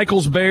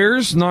 Michael's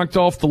Bears knocked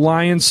off the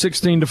Lions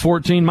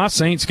 16-14. My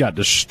Saints got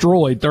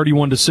destroyed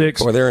 31-6.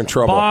 Boy, they're in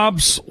trouble.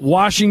 Bob's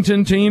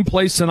Washington team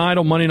plays tonight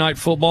on Monday Night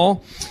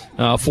Football.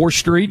 4th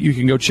Street. You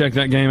can go check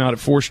that game out at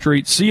 4th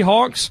Street.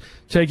 Seahawks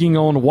taking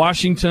on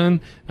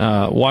Washington.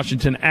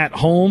 Washington at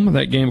home.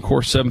 That game, of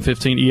course,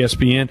 7:15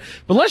 ESPN.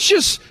 But let's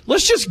just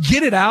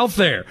get it out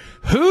there.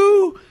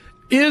 Who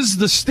is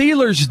the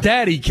Steelers'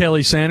 daddy,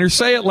 Kelly Sanders?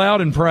 Say it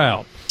loud and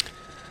proud.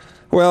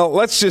 Well,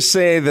 let's just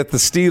say that the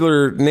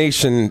Steeler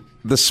Nation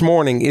this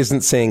morning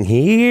isn't saying,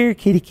 "Here,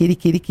 kitty, kitty,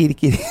 kitty, kitty,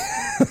 kitty."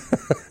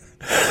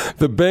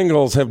 The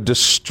Bengals have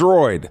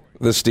destroyed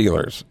the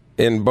Steelers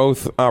in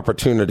both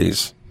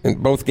opportunities, in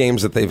both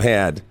games that they've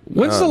had.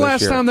 When's the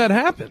last time that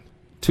happened?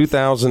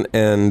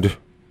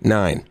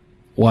 2009.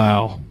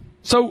 Wow.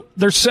 So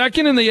they're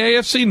second in the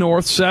AFC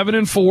North,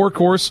 7-4, of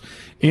course,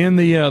 in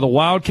the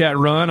Wildcat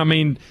run. I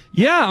mean,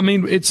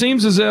 it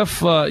seems as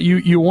if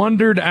you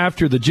wondered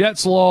after the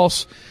Jets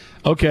loss,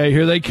 okay,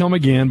 here they come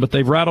again, but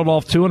they've rattled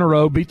off 2 in a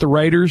row, beat the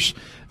Raiders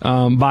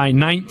by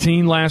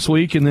 19 last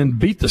week, and then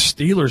beat the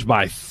Steelers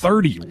by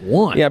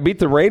 31. Yeah, beat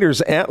the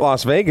Raiders at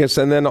Las Vegas,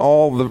 and then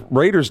all the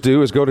Raiders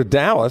do is go to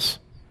Dallas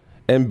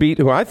and beat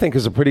who I think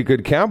is a pretty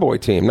good Cowboy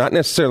team. Not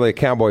necessarily a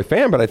Cowboy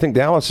fan, but I think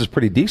Dallas is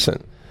pretty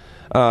decent.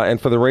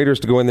 And for the Raiders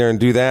to go in there and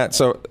do that,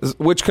 so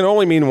which can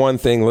only mean one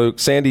thing, Luke.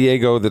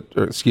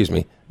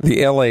 The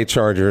L.A.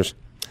 Chargers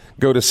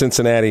go to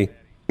Cincinnati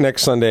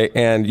next Sunday,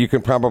 and you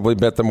can probably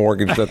bet the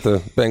mortgage that the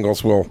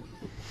Bengals will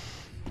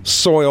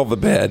soil the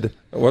bed.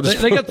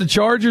 They got the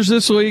Chargers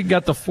this week,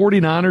 got the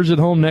 49ers at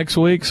home next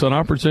week, so an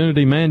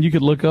opportunity, man, you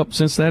could look up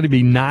Cincinnati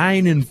be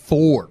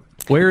 9-4.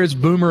 Where is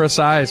Boomer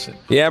Esiason?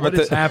 Yeah, what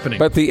is happening?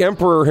 But the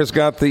Emperor has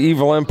got the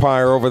evil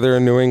empire over there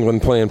in New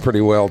England playing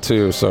pretty well,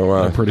 too.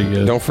 So pretty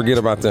good. Don't forget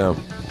about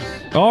them.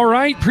 All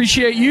right.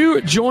 Appreciate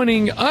you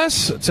joining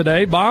us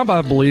today. Bob,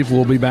 I believe,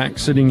 will be back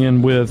sitting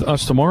in with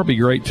us tomorrow. Be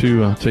great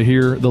to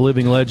hear the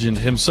living legend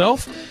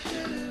himself.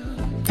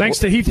 Thanks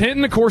to Heath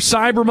Hinton. Of course,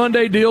 Cyber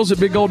Monday deals at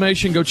Big Gold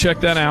Nation. Go check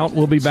that out.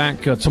 We'll be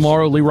back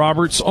tomorrow. Lee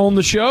Roberts on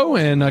the show.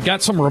 And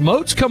got some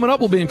remotes coming up.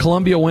 We'll be in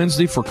Columbia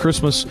Wednesday for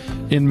Christmas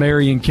in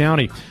Marion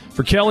County.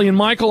 For Kelly and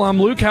Michael,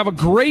 I'm Luke. Have a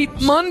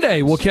great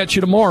Monday. We'll catch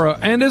you tomorrow.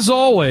 And as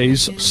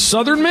always,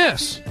 Southern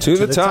Miss to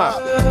the top.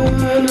 I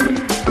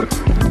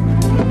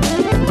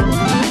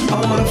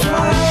wanna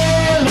fly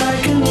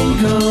like an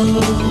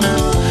eagle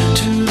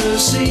to the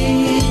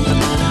sea.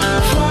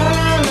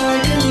 Fly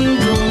like an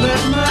eagle,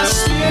 let my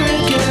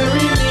spirit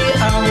carry me.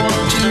 I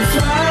want to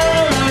fly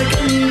like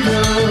an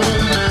eagle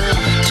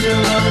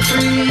till I'm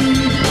free.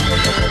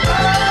 I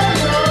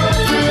go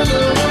through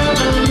the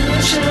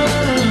revolution.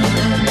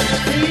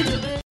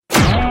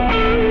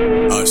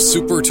 A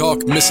SuperTalk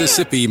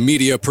Mississippi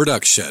media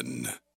production.